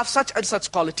 He will have such and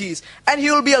such qualities, and he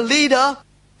will be a leader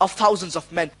of thousands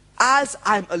of men, as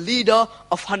I am a leader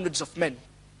of hundreds of men.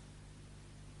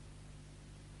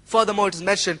 Furthermore, it is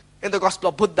mentioned in the Gospel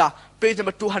of Buddha, page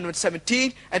number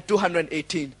 217 and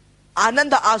 218.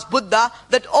 Ananda asked Buddha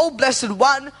that, "O Blessed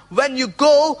One, when you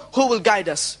go, who will guide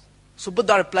us?" So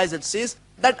Buddha replies and says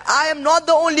that I am not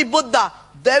the only Buddha.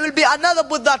 There will be another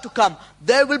Buddha to come.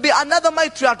 There will be another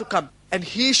Maitreya to come. And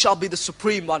he shall be the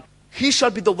supreme one. He shall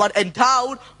be the one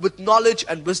endowed with knowledge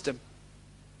and wisdom.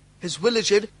 His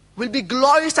religion will be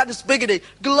glorious at its beginning,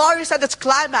 glorious at its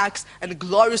climax, and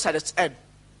glorious at its end.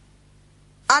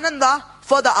 Ananda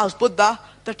further asked Buddha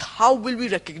that how will we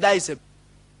recognize him?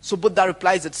 So Buddha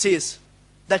replies and says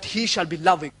that he shall be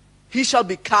loving, he shall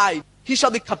be kind, he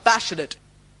shall be compassionate.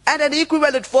 And an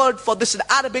equivalent word for this in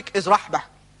Arabic is rahmah.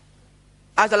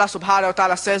 As Allah subhanahu wa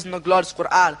ta'ala says in the glorious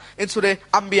Quran, in Surah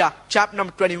Anbiya, chapter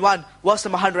number 21, verse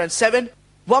number 107,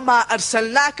 وَمَا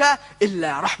أَرْسَلْنَاكَ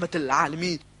إِلَّا رَحْمَةً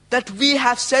الْعَالَمِينَ, that we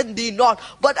have sent thee not,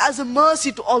 but as a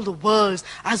mercy to all the worlds,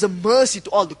 as a mercy to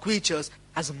all the creatures,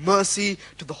 as a mercy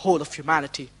to the whole of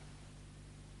humanity.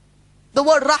 The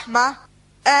word rahmah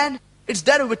and its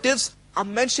derivatives are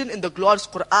mentioned in the glorious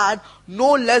Quran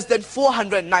no less than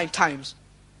 409 times.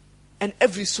 and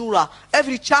every surah,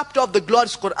 every chapter of the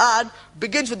glorious Quran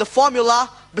begins with the formula,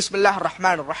 Bismillah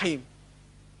ar-Rahman ar-Rahim.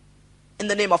 In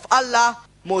the name of Allah,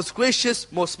 most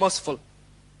gracious, most merciful.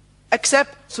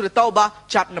 Except Surah Tawbah,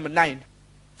 chapter number 9.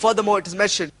 Furthermore, it is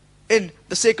mentioned in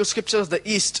the sacred scriptures of the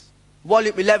East,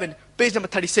 volume 11, page number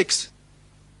 36.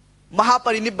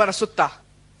 Mahaparinibbana Sutta,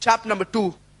 chapter number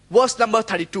 2, verse number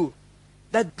 32.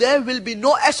 That there will be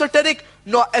no esoteric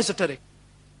nor esoteric.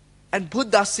 And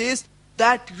Buddha says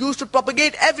that you should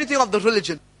propagate everything of the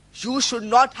religion. You should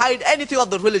not hide anything of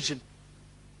the religion.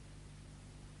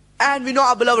 And we know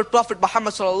our beloved Prophet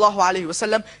Muhammad sallallahu alaihi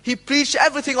wasallam, he preached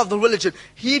everything of the religion.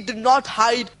 He did not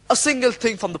hide a single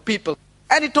thing from the people.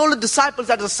 And he told the disciples,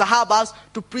 that is the Sahabas,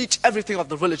 to preach everything of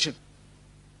the religion.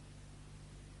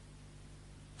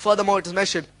 Furthermore, it is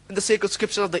mentioned in the sacred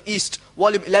scriptures of the East,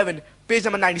 volume 11, page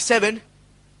number 97,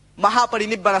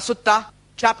 Mahaparinibbana Sutta,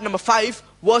 chapter number 5,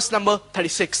 verse number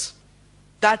 36.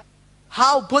 That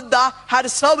how Buddha had a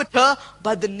servitor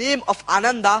by the name of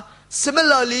Ananda.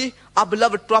 Similarly, our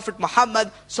beloved Prophet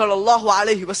Muhammad sallallahu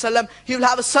alaihi wasallam, he will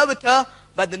have a servitor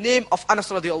by the name of Anas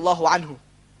radiallahu anhu,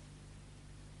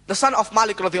 the son of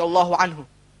Malik radiallahu anhu.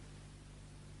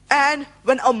 And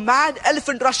when a mad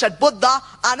elephant rushed at Buddha,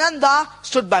 Ananda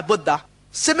stood by Buddha.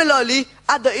 Similarly,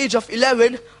 at the age of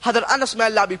 11, Hadhrat Anas, may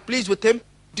Allah be pleased with him,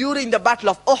 during the battle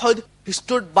of Uhud, he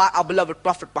stood by our beloved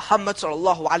Prophet Muhammad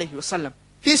sallallahu alaihi wasallam.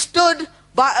 He stood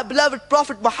by our beloved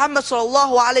Prophet Muhammad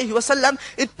sallallahu alaihi wasallam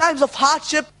in times of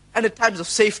hardship and in times of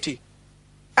safety.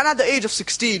 And at the age of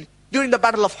 16, during the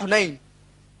battle of Hunain,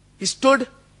 he stood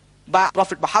by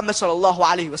Prophet Muhammad sallallahu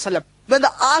alaihi wasallam when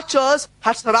the archers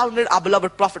had surrounded our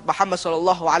beloved Prophet Muhammad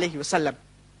sallallahu alaihi wasallam.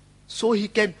 So he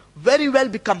can very well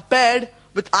be compared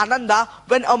with Ananda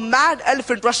when a mad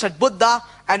elephant rushed at Buddha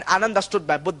and Ananda stood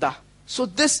by Buddha. So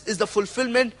this is the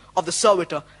fulfillment of the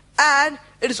servitor, and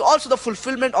it is also the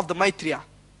fulfillment of the Maitreya.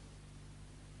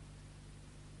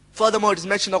 Furthermore, it is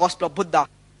mentioned in the Gospel of Buddha,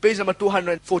 page number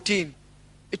 214.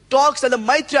 It talks that the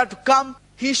Maitreya to come,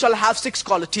 he shall have 6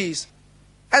 qualities.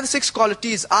 And the 6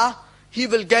 qualities are, he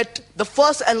will get the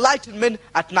first enlightenment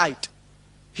at night.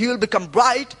 He will become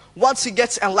bright once he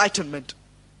gets enlightenment.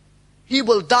 He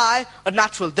will die a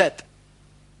natural death.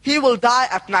 He will die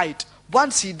at night.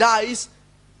 Once he dies,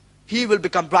 he will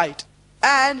become bright.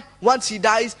 And once he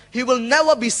dies, he will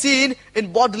never be seen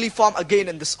in bodily form again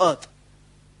in this earth.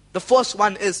 The first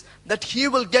one is that he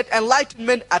will get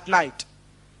enlightenment at night.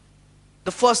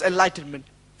 The first enlightenment.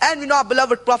 And we know our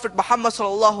beloved Prophet Muhammad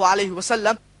sallallahu alaihi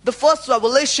wasallam, the first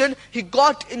revelation he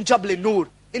got in Jabal Nur,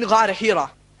 in Ghar Hira,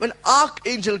 when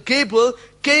Archangel Gabriel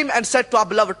came and said to our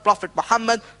beloved Prophet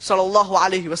Muhammad sallallahu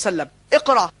alaihi wasallam,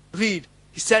 Iqra, read.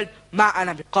 He said, Ma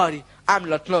ana biqari, I am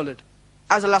not learned.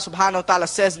 As Allah subhanahu wa ta'ala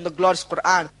says in the glorious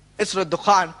Quran, in Surah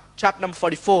Dukhan, chapter number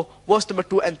 44, verse number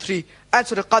 2 and 3, and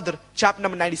Surah Qadr, chapter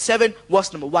number 97,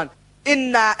 verse number 1.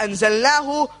 Inna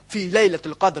anzalnahu fi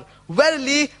laylatul qadr.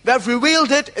 Verily, we have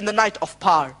revealed it in the night of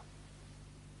power.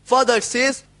 Further it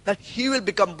says that he will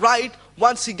become bright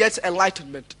once he gets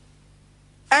enlightenment.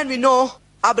 And we know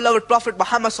our beloved Prophet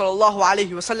Muhammad sallallahu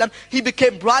alaihi wasallam, he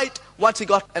became bright once he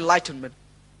got enlightenment.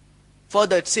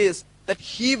 Further it says that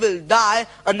he will die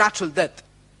a natural death.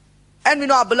 And we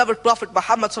know our beloved Prophet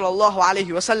Muhammad sallallahu alaihi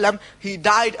wasallam, he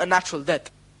died a natural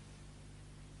death.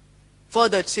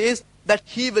 Further it says that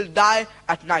he will die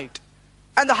at night.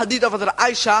 And the hadith of Hazrat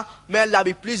Aisha, may Allah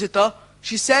be pleased with her,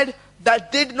 she said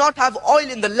that they did not have oil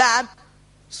in the lamp,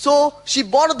 so she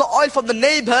borrowed the oil from the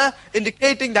neighbor,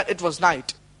 indicating that it was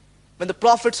night, when the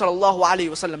Prophet sallallahu alaihi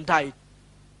wasallam died.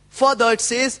 Further it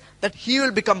says that he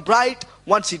will become bright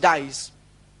once he dies.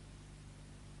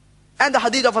 And the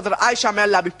hadith of Hazrat Aisha, may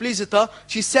Allah be pleased with her,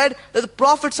 she said that the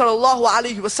Prophet sallallahu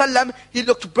alaihi wasallam, he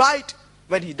looked bright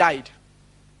when he died.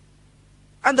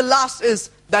 And the last is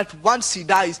that once he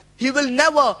dies, he will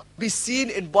never be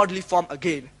seen in bodily form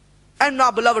again. And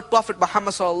our beloved Prophet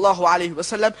Muhammad sallallahu alaihi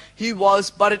wasallam, he was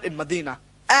buried in Medina,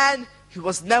 and he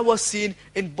was never seen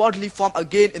in bodily form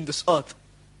again in this earth.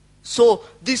 So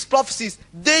these prophecies,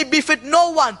 they befit no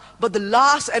one but the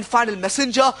last and final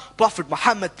messenger, Prophet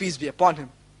Muhammad, peace be upon him.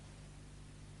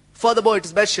 Furthermore, it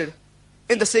is mentioned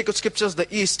in the sacred scriptures of the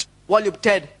East, volume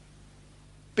 10,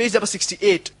 page number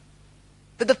 68,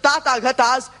 that the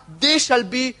Tathagatas, they shall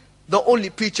be the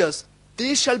only preachers.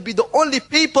 They shall be the only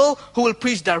people who will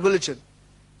preach their religion.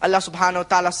 Allah subhanahu wa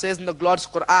ta'ala says in the glorious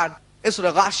Quran, in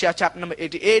Surah Ghashiyah, chapter number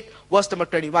 88, verse number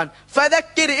 21,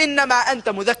 فَذَكِّرْ إِنَّمَا أَنْتَ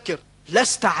مُذَكِّرْ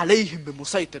لَسْتَ عَلَيْهِمْ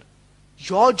بِمُسَيْطِرٍ.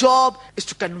 Your job is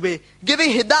to convey. Giving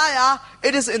hidayah,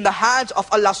 it is in the hands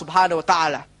of Allah subhanahu wa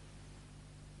ta'ala.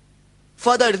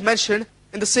 Further, it is mentioned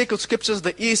in the sacred scriptures of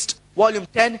the East, volume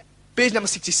 10, page number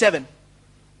 67,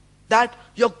 that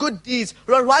your good deeds,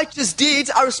 your righteous deeds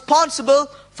are responsible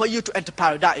for you to enter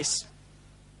paradise.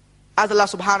 As Allah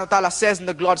subhanahu wa ta'ala says in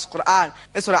the glorious Quran,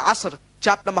 in Surah Asr,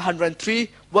 chapter number 103,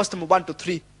 verse number 1 to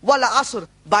 3. Wala Asr,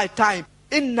 by time,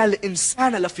 innal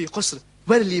insana lafi khusr.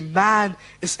 Verily man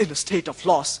is in a state of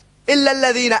loss. Illa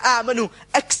alladhina amanu,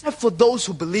 except for those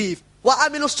who believe. Wa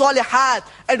amilu salihat,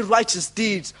 and righteous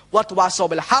deeds. Wa tawasaw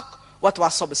bil haqq, wa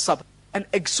tawasaw bis sabr. And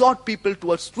exhort people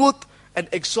towards truth, and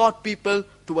exhort people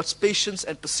towards patience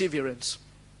and perseverance.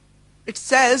 It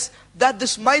says that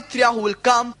this Maitreya who will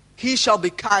come, he shall be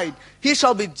kind, he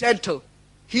shall be gentle,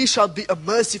 he shall be a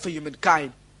mercy for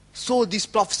humankind. So these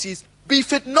prophecies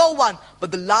befit no one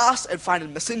but the last and final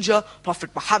messenger, Prophet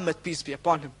Muhammad, peace be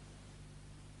upon him.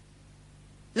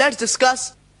 Let's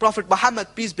discuss Prophet Muhammad,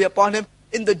 peace be upon him,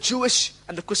 in the Jewish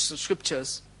and the Christian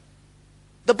scriptures.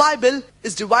 The Bible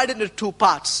is divided into two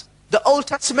parts, the Old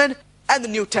Testament and the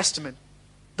New Testament.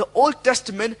 The Old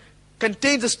Testament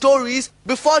contains the stories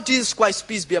before Jesus Christ,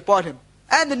 peace be upon him.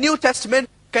 And the New Testament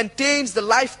contains the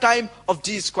lifetime of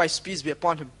Jesus Christ, peace be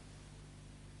upon him.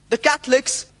 The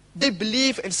Catholics, they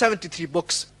believe in 73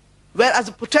 books, whereas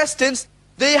the Protestants,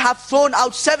 they have thrown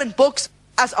out 7 books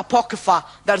as apocrypha,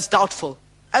 that is doubtful.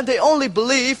 And they only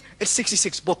believe in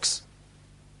 66 books.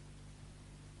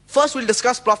 First we'll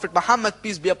discuss Prophet Muhammad,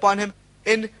 peace be upon him,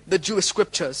 in the Jewish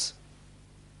scriptures.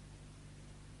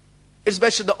 It's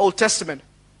mentioned in the Old Testament.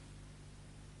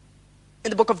 In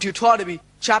the book of Deuteronomy,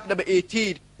 chapter number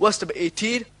 18, verse number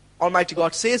 18, Almighty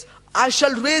God says, I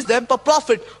shall raise them a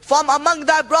prophet from among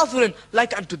thy brethren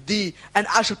like unto thee, and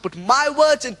I shall put my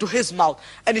words into his mouth,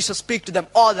 and he shall speak to them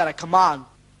all that I command.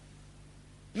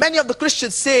 Many of the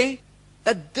Christians say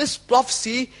that this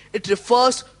prophecy, it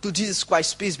refers to Jesus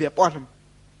Christ, peace be upon him.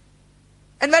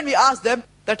 And when we ask them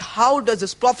that how does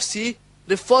this prophecy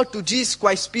refer to Jesus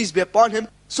Christ, peace be upon him,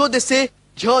 so they say,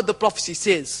 here the prophecy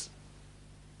says,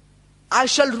 I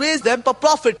shall raise them a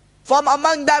prophet from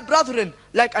among thy brethren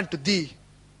like unto thee.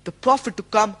 The prophet to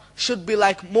come should be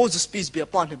like Moses, peace be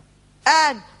upon him.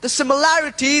 And the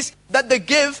similarities that they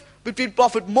give between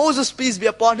Prophet Moses, peace be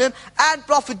upon him, and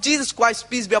Prophet Jesus Christ,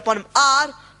 peace be upon him,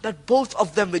 are that both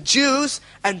of them were Jews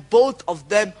and both of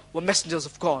them were messengers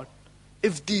of God.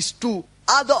 If these two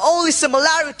are the only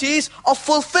similarities of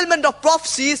fulfillment of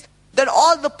prophecies, then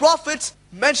all the prophets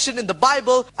mentioned in the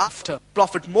Bible after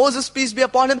Prophet Moses, peace be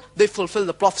upon him, they fulfill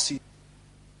the prophecy.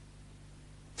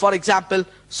 For example,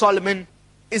 Solomon,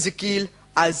 Ezekiel,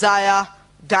 Isaiah,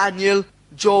 Daniel,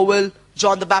 Joel,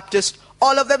 John the Baptist,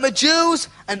 all of them are Jews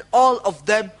and all of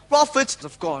them prophets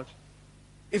of God.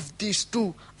 If these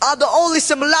two are the only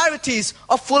similarities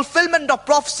of fulfillment of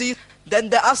prophecy, then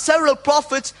there are several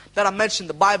prophets that are mentioned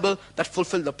in the Bible that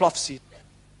fulfill the prophecy.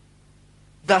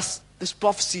 Thus, this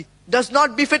prophecy does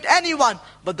not befit anyone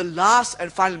but the last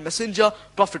and final messenger,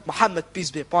 Prophet Muhammad,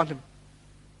 peace be upon him.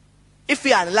 If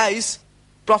we analyze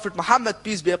Prophet Muhammad,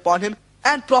 peace be upon him,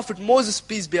 and Prophet Moses,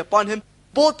 peace be upon him,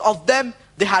 both of them,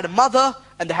 they had a mother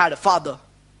and they had a father.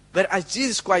 Whereas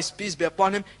Jesus Christ, peace be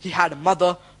upon him, he had a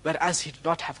mother, whereas he did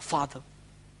not have a father.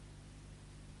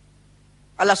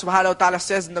 Allah subhanahu wa ta'ala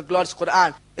says in the glorious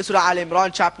Quran, in Surah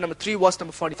Al-Imran, chapter number 3, verse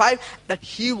number 45, that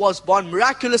he was born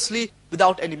miraculously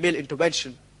without any male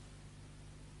intervention.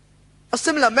 A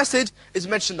similar message is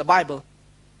mentioned in the Bible.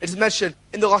 It is mentioned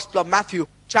in the Gospel of Matthew,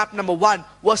 chapter number 1,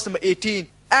 verse number 18,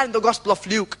 and the Gospel of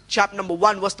Luke, chapter number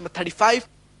 1, verse number 35,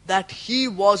 that he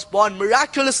was born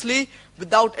miraculously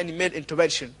without any male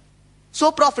intervention.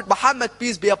 So Prophet Muhammad,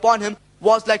 peace be upon him,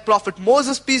 was like Prophet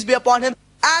Moses, peace be upon him,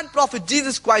 and Prophet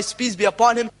Jesus Christ, peace be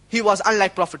upon him, he was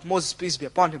unlike Prophet Moses, peace be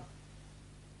upon him.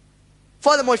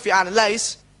 Furthermore, if we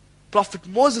analyze, Prophet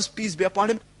Moses, peace be upon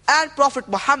him, and Prophet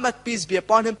Muhammad, peace be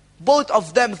upon him, both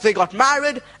of them, they got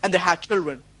married and they had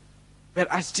children.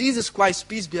 Whereas Jesus Christ,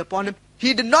 peace be upon him,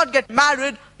 he did not get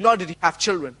married, nor did he have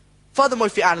children. Furthermore,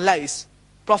 if we analyze,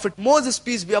 Prophet Moses,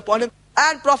 peace be upon him,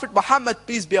 and Prophet Muhammad,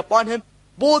 peace be upon him,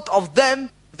 both of them,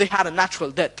 they had a natural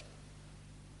death.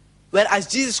 Whereas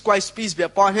Jesus Christ, peace be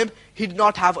upon him, he did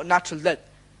not have a natural death.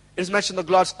 It is mentioned in the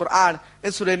glorious Quran,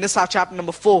 in Surah Nisa, chapter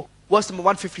number 4, verse number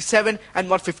 157 and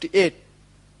 158,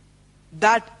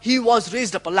 that he was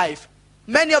raised up alive.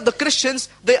 Many of the Christians,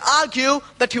 they argue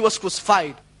that he was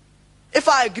crucified. If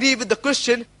I agree with the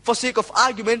Christian, for sake of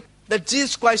argument, that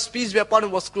Jesus Christ, peace be upon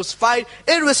him, was crucified,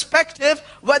 irrespective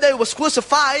whether he was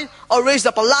crucified or raised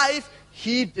up alive,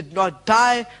 he did not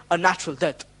die a natural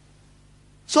death.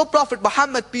 So Prophet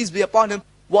Muhammad, peace be upon him,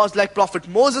 was like Prophet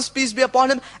Moses, peace be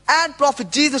upon him, and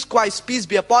Prophet Jesus Christ, peace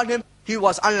be upon him, he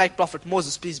was unlike Prophet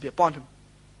Moses, peace be upon him.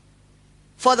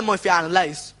 Furthermore, if you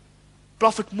analyze,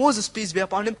 Prophet Moses, peace be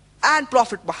upon him, and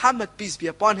Prophet Muhammad, peace be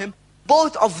upon him,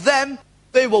 both of them,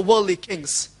 they were worldly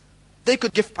kings. They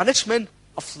could give punishment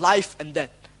of life and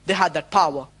death. They had that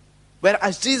power.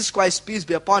 Whereas Jesus Christ, peace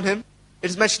be upon him, it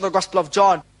is mentioned in the Gospel of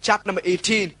John, chapter number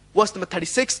 18, verse number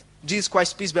 36, Jesus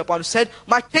Christ, peace be upon him, said,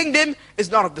 "My kingdom is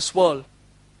not of this world."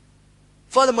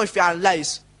 Furthermore, if you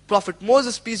analyze, Prophet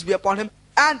Moses, peace be upon him,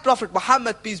 and Prophet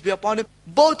Muhammad, peace be upon him,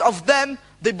 both of them,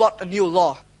 they brought a new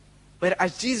law.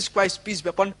 Whereas Jesus Christ, peace be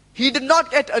upon him, he did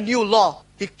not get a new law.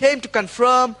 He came to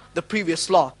confirm the previous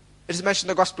law. It is mentioned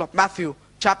in the Gospel of Matthew,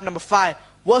 chapter number 5,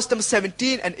 verse number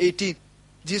 17 and 18.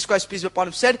 Jesus Christ, peace be upon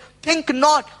him, said, "Think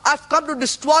not, I've come to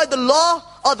destroy the law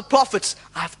or the prophets.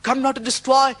 I've come not to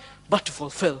destroy, but to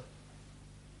fulfill."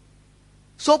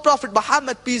 So Prophet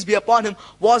Muhammad, peace be upon him,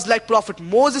 was like Prophet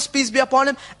Moses, peace be upon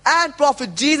him, and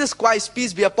Prophet Jesus Christ,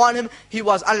 peace be upon him, he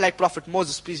was unlike Prophet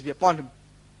Moses, peace be upon him.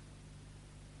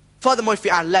 Furthermore, if we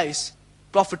analyze,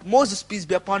 Prophet Moses, peace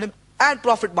be upon him, and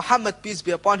Prophet Muhammad, peace be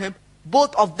upon him,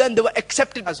 both of them, they were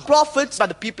accepted as prophets by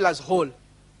the people as a whole.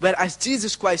 Whereas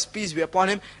Jesus Christ, peace be upon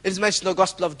him, it is mentioned in the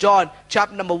Gospel of John,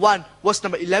 chapter number 1, verse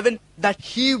number 11, that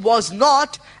he was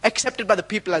not accepted by the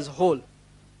people as a whole.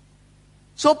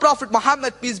 So Prophet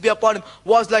Muhammad, peace be upon him,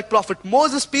 was like Prophet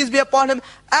Moses, peace be upon him,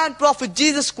 and Prophet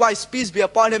Jesus Christ, peace be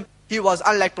upon him, he was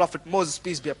unlike Prophet Moses,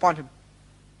 peace be upon him.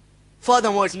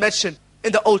 Furthermore, it's mentioned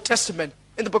in the Old Testament,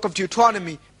 in the book of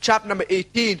Deuteronomy, chapter number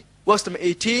 18, verse number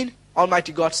 18,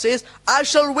 Almighty God says, "I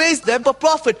shall raise them a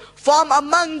prophet from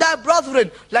among thy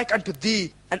brethren like unto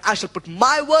thee, and I shall put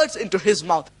my words into his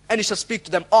mouth, and he shall speak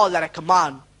to them all that I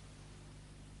command."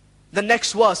 The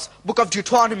next verse, book of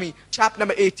Deuteronomy, chapter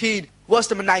number 18, verse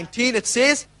number 19, it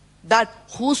says that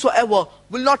whosoever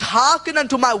will not hearken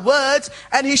unto my words,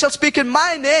 and he shall speak in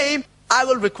my name, I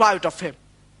will require it of him.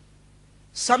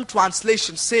 Some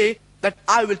translations say that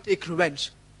I will take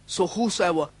revenge. So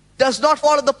whosoever does not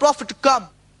follow the prophet to come,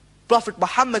 Prophet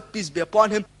Muhammad, peace be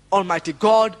upon him, Almighty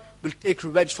God will take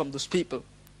revenge from those people.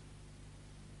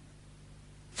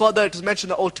 Further, it is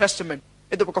mentioned in the Old Testament,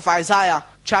 in the book of Isaiah,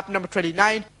 chapter number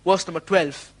 29, verse number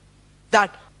 12,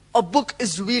 that a book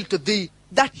is revealed to thee,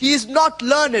 that he is not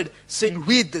learned, saying,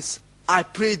 "Read this, I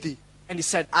pray thee." And he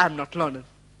said, "I am not learned."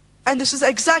 And this is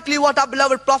exactly what our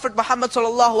beloved Prophet Muhammad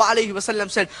sallallahu alaihi wasallam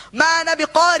said, "Ma ana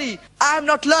biqari, I am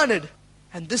not learned."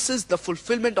 And this is the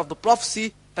fulfillment of the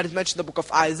prophecy that is mentioned in the book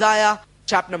of Isaiah,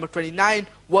 chapter number 29,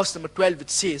 verse number 12, which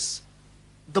says,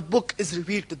 "The book is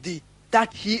revealed to thee,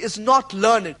 that he is not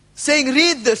learned, saying,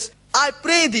 'Read this, I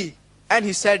pray thee.' And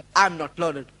he said, 'I am not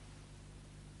learned.'"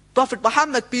 Prophet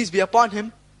Muhammad, peace be upon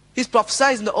him, he's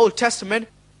prophesied in the Old Testament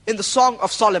in the Song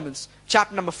of Solomon's,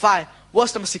 chapter number 5,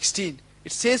 verse number 16.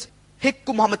 It says,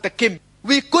 "Hikku Muhammad takim,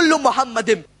 we kullu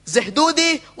Muhammadim,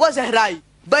 zahdudi wa zahrai,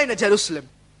 baina Jerusalem."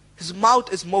 His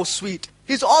mouth is most sweet.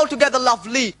 He's altogether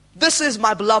lovely. This is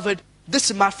my beloved. This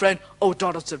is my friend, O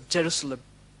daughters of Jerusalem.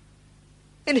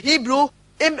 In Hebrew,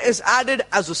 im is added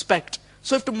as respect.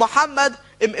 So if to Muhammad,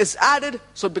 im is added,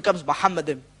 so it becomes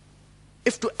Muhammadim.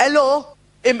 If to Elo,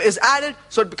 im is added,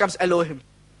 so it becomes Elohim.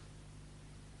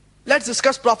 Let's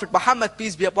discuss Prophet Muhammad,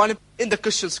 peace be upon him, in the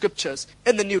Christian scriptures,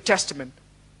 in the New Testament.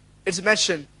 It's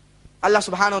mentioned, Allah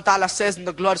subhanahu wa ta'ala says in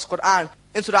the glorious Quran,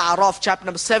 in Surah Araf, chapter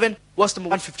number 7, verse number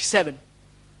 157.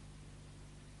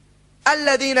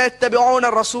 الذين يتبعون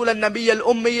الرسول النبي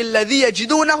الأمي الذي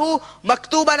يجدونه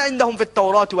مكتوبا عندهم في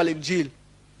التوراة والإنجيل.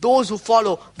 Those who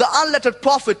follow the unlettered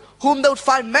prophet whom they would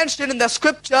find mentioned in the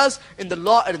scriptures, in the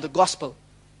law and in the gospel.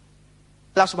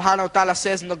 Allah subhanahu wa ta'ala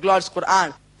says in the glorious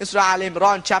Quran, in Surah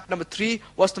Al-Imran, chapter number 3,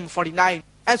 verse number 49,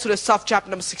 and Surah Saf, chapter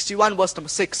number 61, verse number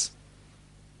 6.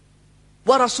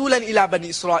 وَرَسُولًا إِلَى بَنِي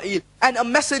إِسْرَائِيل, and a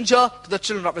messenger to the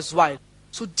children of Israel.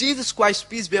 So Jesus Christ,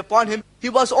 peace be upon him, he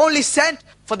was only sent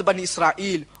for the Bani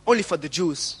Israel, only for the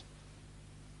Jews.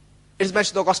 It is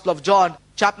mentioned in the Gospel of John,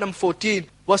 chapter number 14,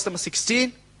 verse number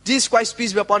 16. Jesus Christ,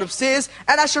 peace be upon him, says,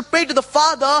 "And I shall pray to the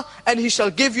Father, and he shall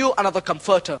give you another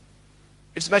comforter."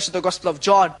 It is mentioned in the Gospel of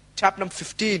John, chapter number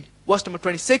 15, verse number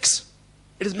 26.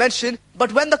 It is mentioned,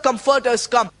 "But when the comforter is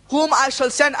come, whom I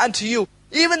shall send unto you,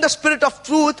 even the Spirit of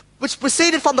truth, which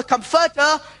proceeded from the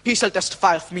comforter, he shall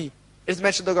testify of me." It is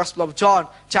mentioned in the Gospel of John,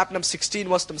 chapter number 16,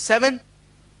 verse number 7.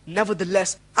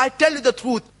 "Nevertheless, I tell you the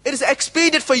truth, it is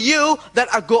expedient for you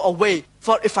that I go away.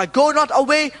 For if I go not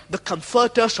away, the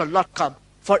comforter shall not come.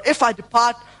 For if I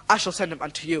depart, I shall send him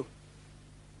unto you."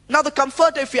 Now the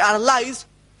comforter, if we analyze,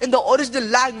 in the original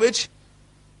language,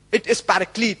 it is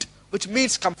paraclete, which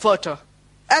means comforter.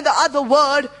 And the other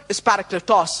word is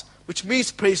parakletos, which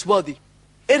means praiseworthy.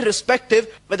 Irrespective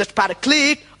whether it's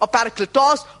paraclete or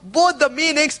parakletos, both the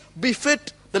meanings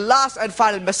befit the last and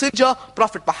final messenger,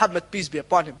 Prophet Muhammad, peace be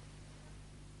upon him.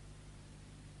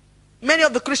 Many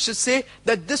of the Christians say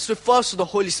that this refers to the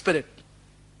Holy Spirit.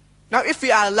 Now if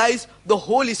we analyze the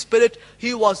Holy Spirit,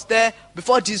 He was there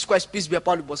before Jesus Christ, peace be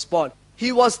upon Him, was born.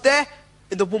 He was there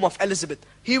in the womb of Elizabeth.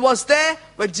 He was there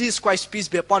when Jesus Christ, peace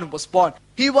be upon Him, was born.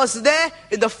 He was there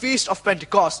in the feast of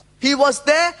Pentecost. He was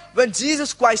there when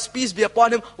Jesus Christ, peace be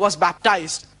upon Him, was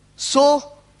baptized.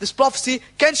 So this prophecy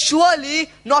can surely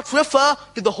not refer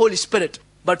to the Holy Spirit,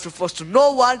 but refers to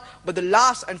no one but the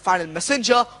last and final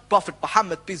messenger, Prophet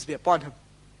Muhammad, peace be upon him.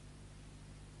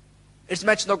 It's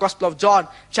mentioned in the Gospel of John,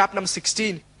 chapter number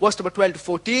 16, verse number 12 to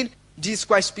 14. Jesus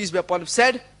Christ, peace be upon him,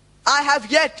 said, I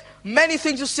have yet many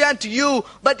things to say unto you,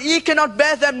 but ye cannot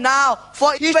bear them now.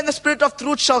 For even the Spirit of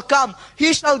truth shall come,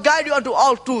 He shall guide you unto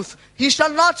all truth. He shall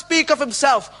not speak of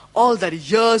Himself. All that He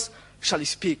hears shall He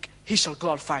speak. He shall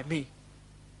glorify me.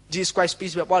 Jesus Christ,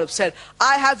 peace be upon Him, said,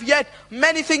 I have yet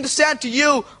many things to say unto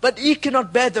you, but ye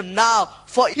cannot bear them now.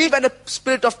 For even the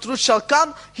Spirit of truth shall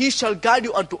come, He shall guide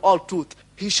you unto all truth.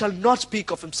 He shall not speak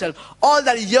of Himself. All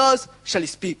that He hears shall He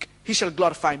speak. He shall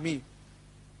glorify me.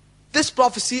 This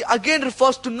prophecy again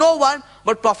refers to no one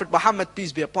but Prophet Muhammad,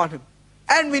 peace be upon him.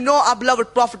 And we know our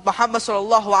beloved Prophet Muhammad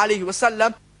sallallahu alaihi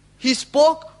wasallam, he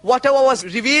spoke whatever was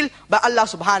revealed by Allah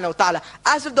subhanahu wa ta'ala,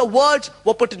 as if the words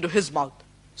were put into his mouth.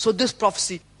 So this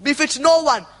prophecy befits no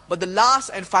one but the last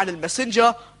and final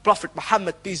messenger, Prophet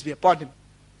Muhammad, peace be upon him.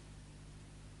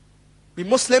 We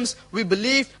Muslims, we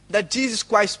believe that Jesus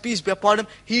Christ, peace be upon him,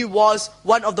 He was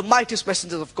one of the mightiest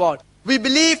messengers of God. We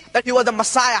believe that He was the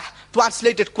Messiah,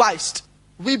 translated Christ.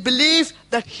 We believe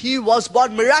that He was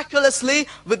born miraculously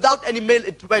without any male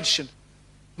intervention.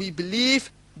 We believe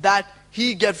that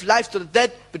He gave life to the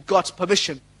dead with God's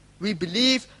permission. We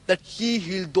believe that He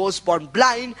healed those born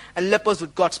blind and lepers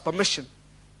with God's permission.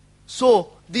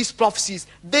 So these prophecies,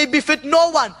 they befit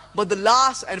no one but the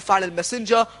last and final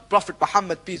messenger, Prophet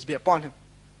Muhammad, peace be upon him.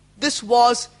 This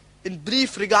was in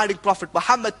brief regarding Prophet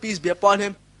Muhammad, peace be upon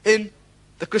him, in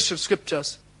the Christian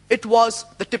scriptures. It was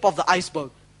the tip of the iceberg.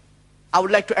 I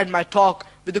would like to end my talk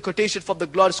with a quotation from the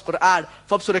glorious Quran,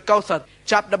 from Surah Kawthar,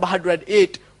 chapter number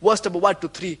 108, verse number 1 to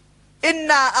 3.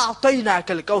 Inna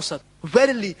a'tainaka al-Kawthar.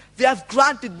 Verily, we have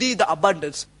granted thee the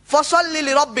abundance. Fasalli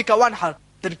li rabbika wanhar.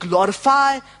 Then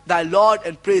glorify thy Lord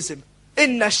and praise Him.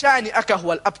 Inna shani'aka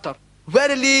huwa al-abtar.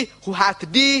 Verily, who hath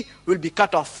thee will be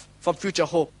cut off from future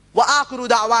hope. Wa akhiru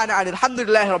da'wana anil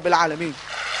hamdulillahi rabbil alameen.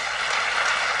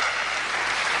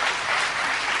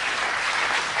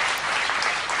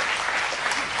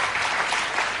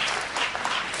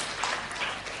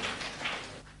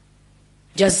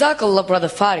 Jazakallah, Brother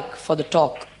Fariq, for the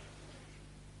talk.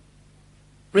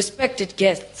 Respected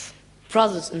guests,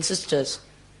 brothers and sisters,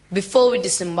 before we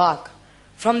disembark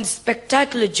from this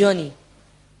spectacular journey,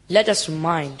 let us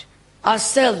remind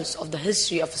ourselves of the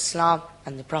history of Islam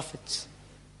and the Prophets.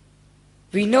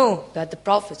 We know that the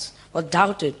Prophets were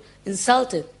doubted,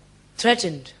 insulted,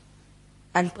 threatened,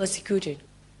 and persecuted,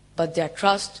 but their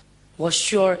trust was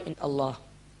sure in Allah.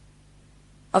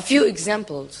 A few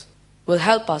examples will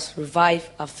help us revive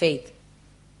our faith.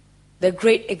 The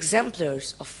great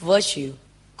exemplars of virtue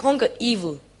conquered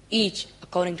evil, each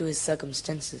according to his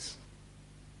circumstances.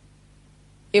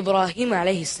 Ibrahim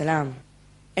alayhi salam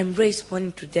embraced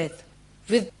putting to death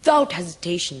without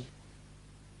hesitation,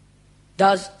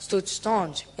 thus stood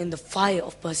staunch in the fire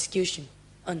of persecution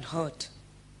unhurt.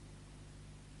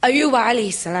 Ayub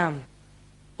alayhi salam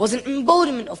was an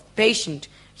embodiment of patience,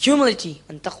 humility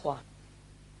and taqwa.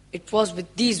 It was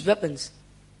with these weapons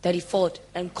that he fought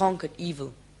and conquered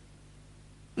evil.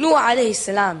 Nuh alayhi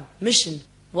salam's mission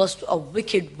was to a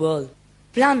wicked world,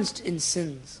 plunged in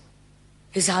sins.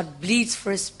 His heart bleeds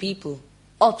for his people,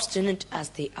 obstinate as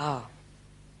they are.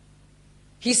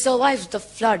 He survived the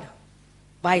flood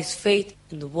by his faith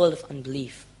in the world of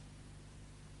unbelief.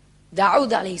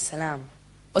 Dawood alayhi salam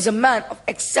was a man of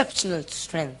exceptional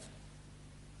strength.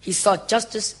 He sought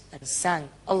justice and sang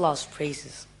Allah's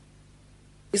praises.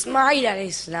 Ismail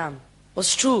alayhi salam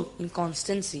was true in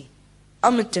constancy,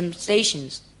 amid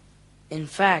temptations. In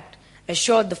fact,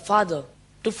 assured the father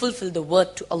to fulfill the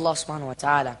word to Allah subhanahu wa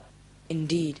ta'ala.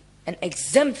 Indeed, an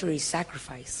exemplary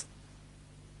sacrifice.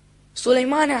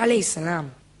 Sulaiman alayhi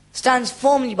salam stands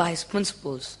firmly by his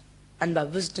principles and by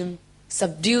wisdom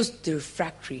subdues the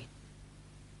refractory.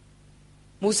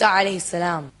 Musa alayhi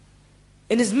salam,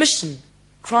 in his mission,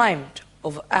 triumphed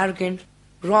over arrogant,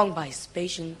 wronged by his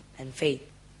patience and faith.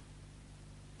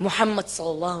 Muhammad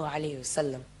sallallahu alayhi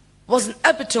wasallam was an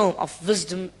epitome of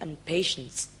wisdom and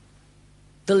patience.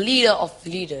 The leader of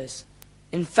leaders,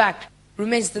 in fact,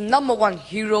 remains the #1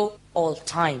 hero all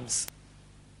times.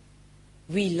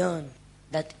 We learn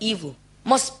that evil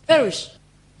must perish,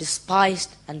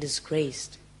 despised and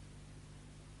disgraced.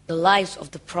 The lives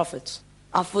of the prophets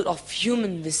are full of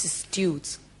human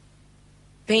vicissitudes.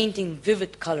 painting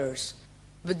vivid colors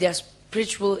with their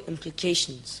spiritual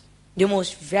implications, the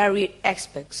most varied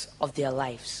aspects of their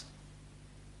lives.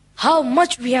 How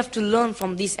much we have to learn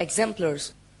from these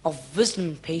exemplars of wisdom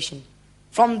and patience,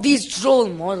 from these role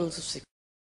models of success.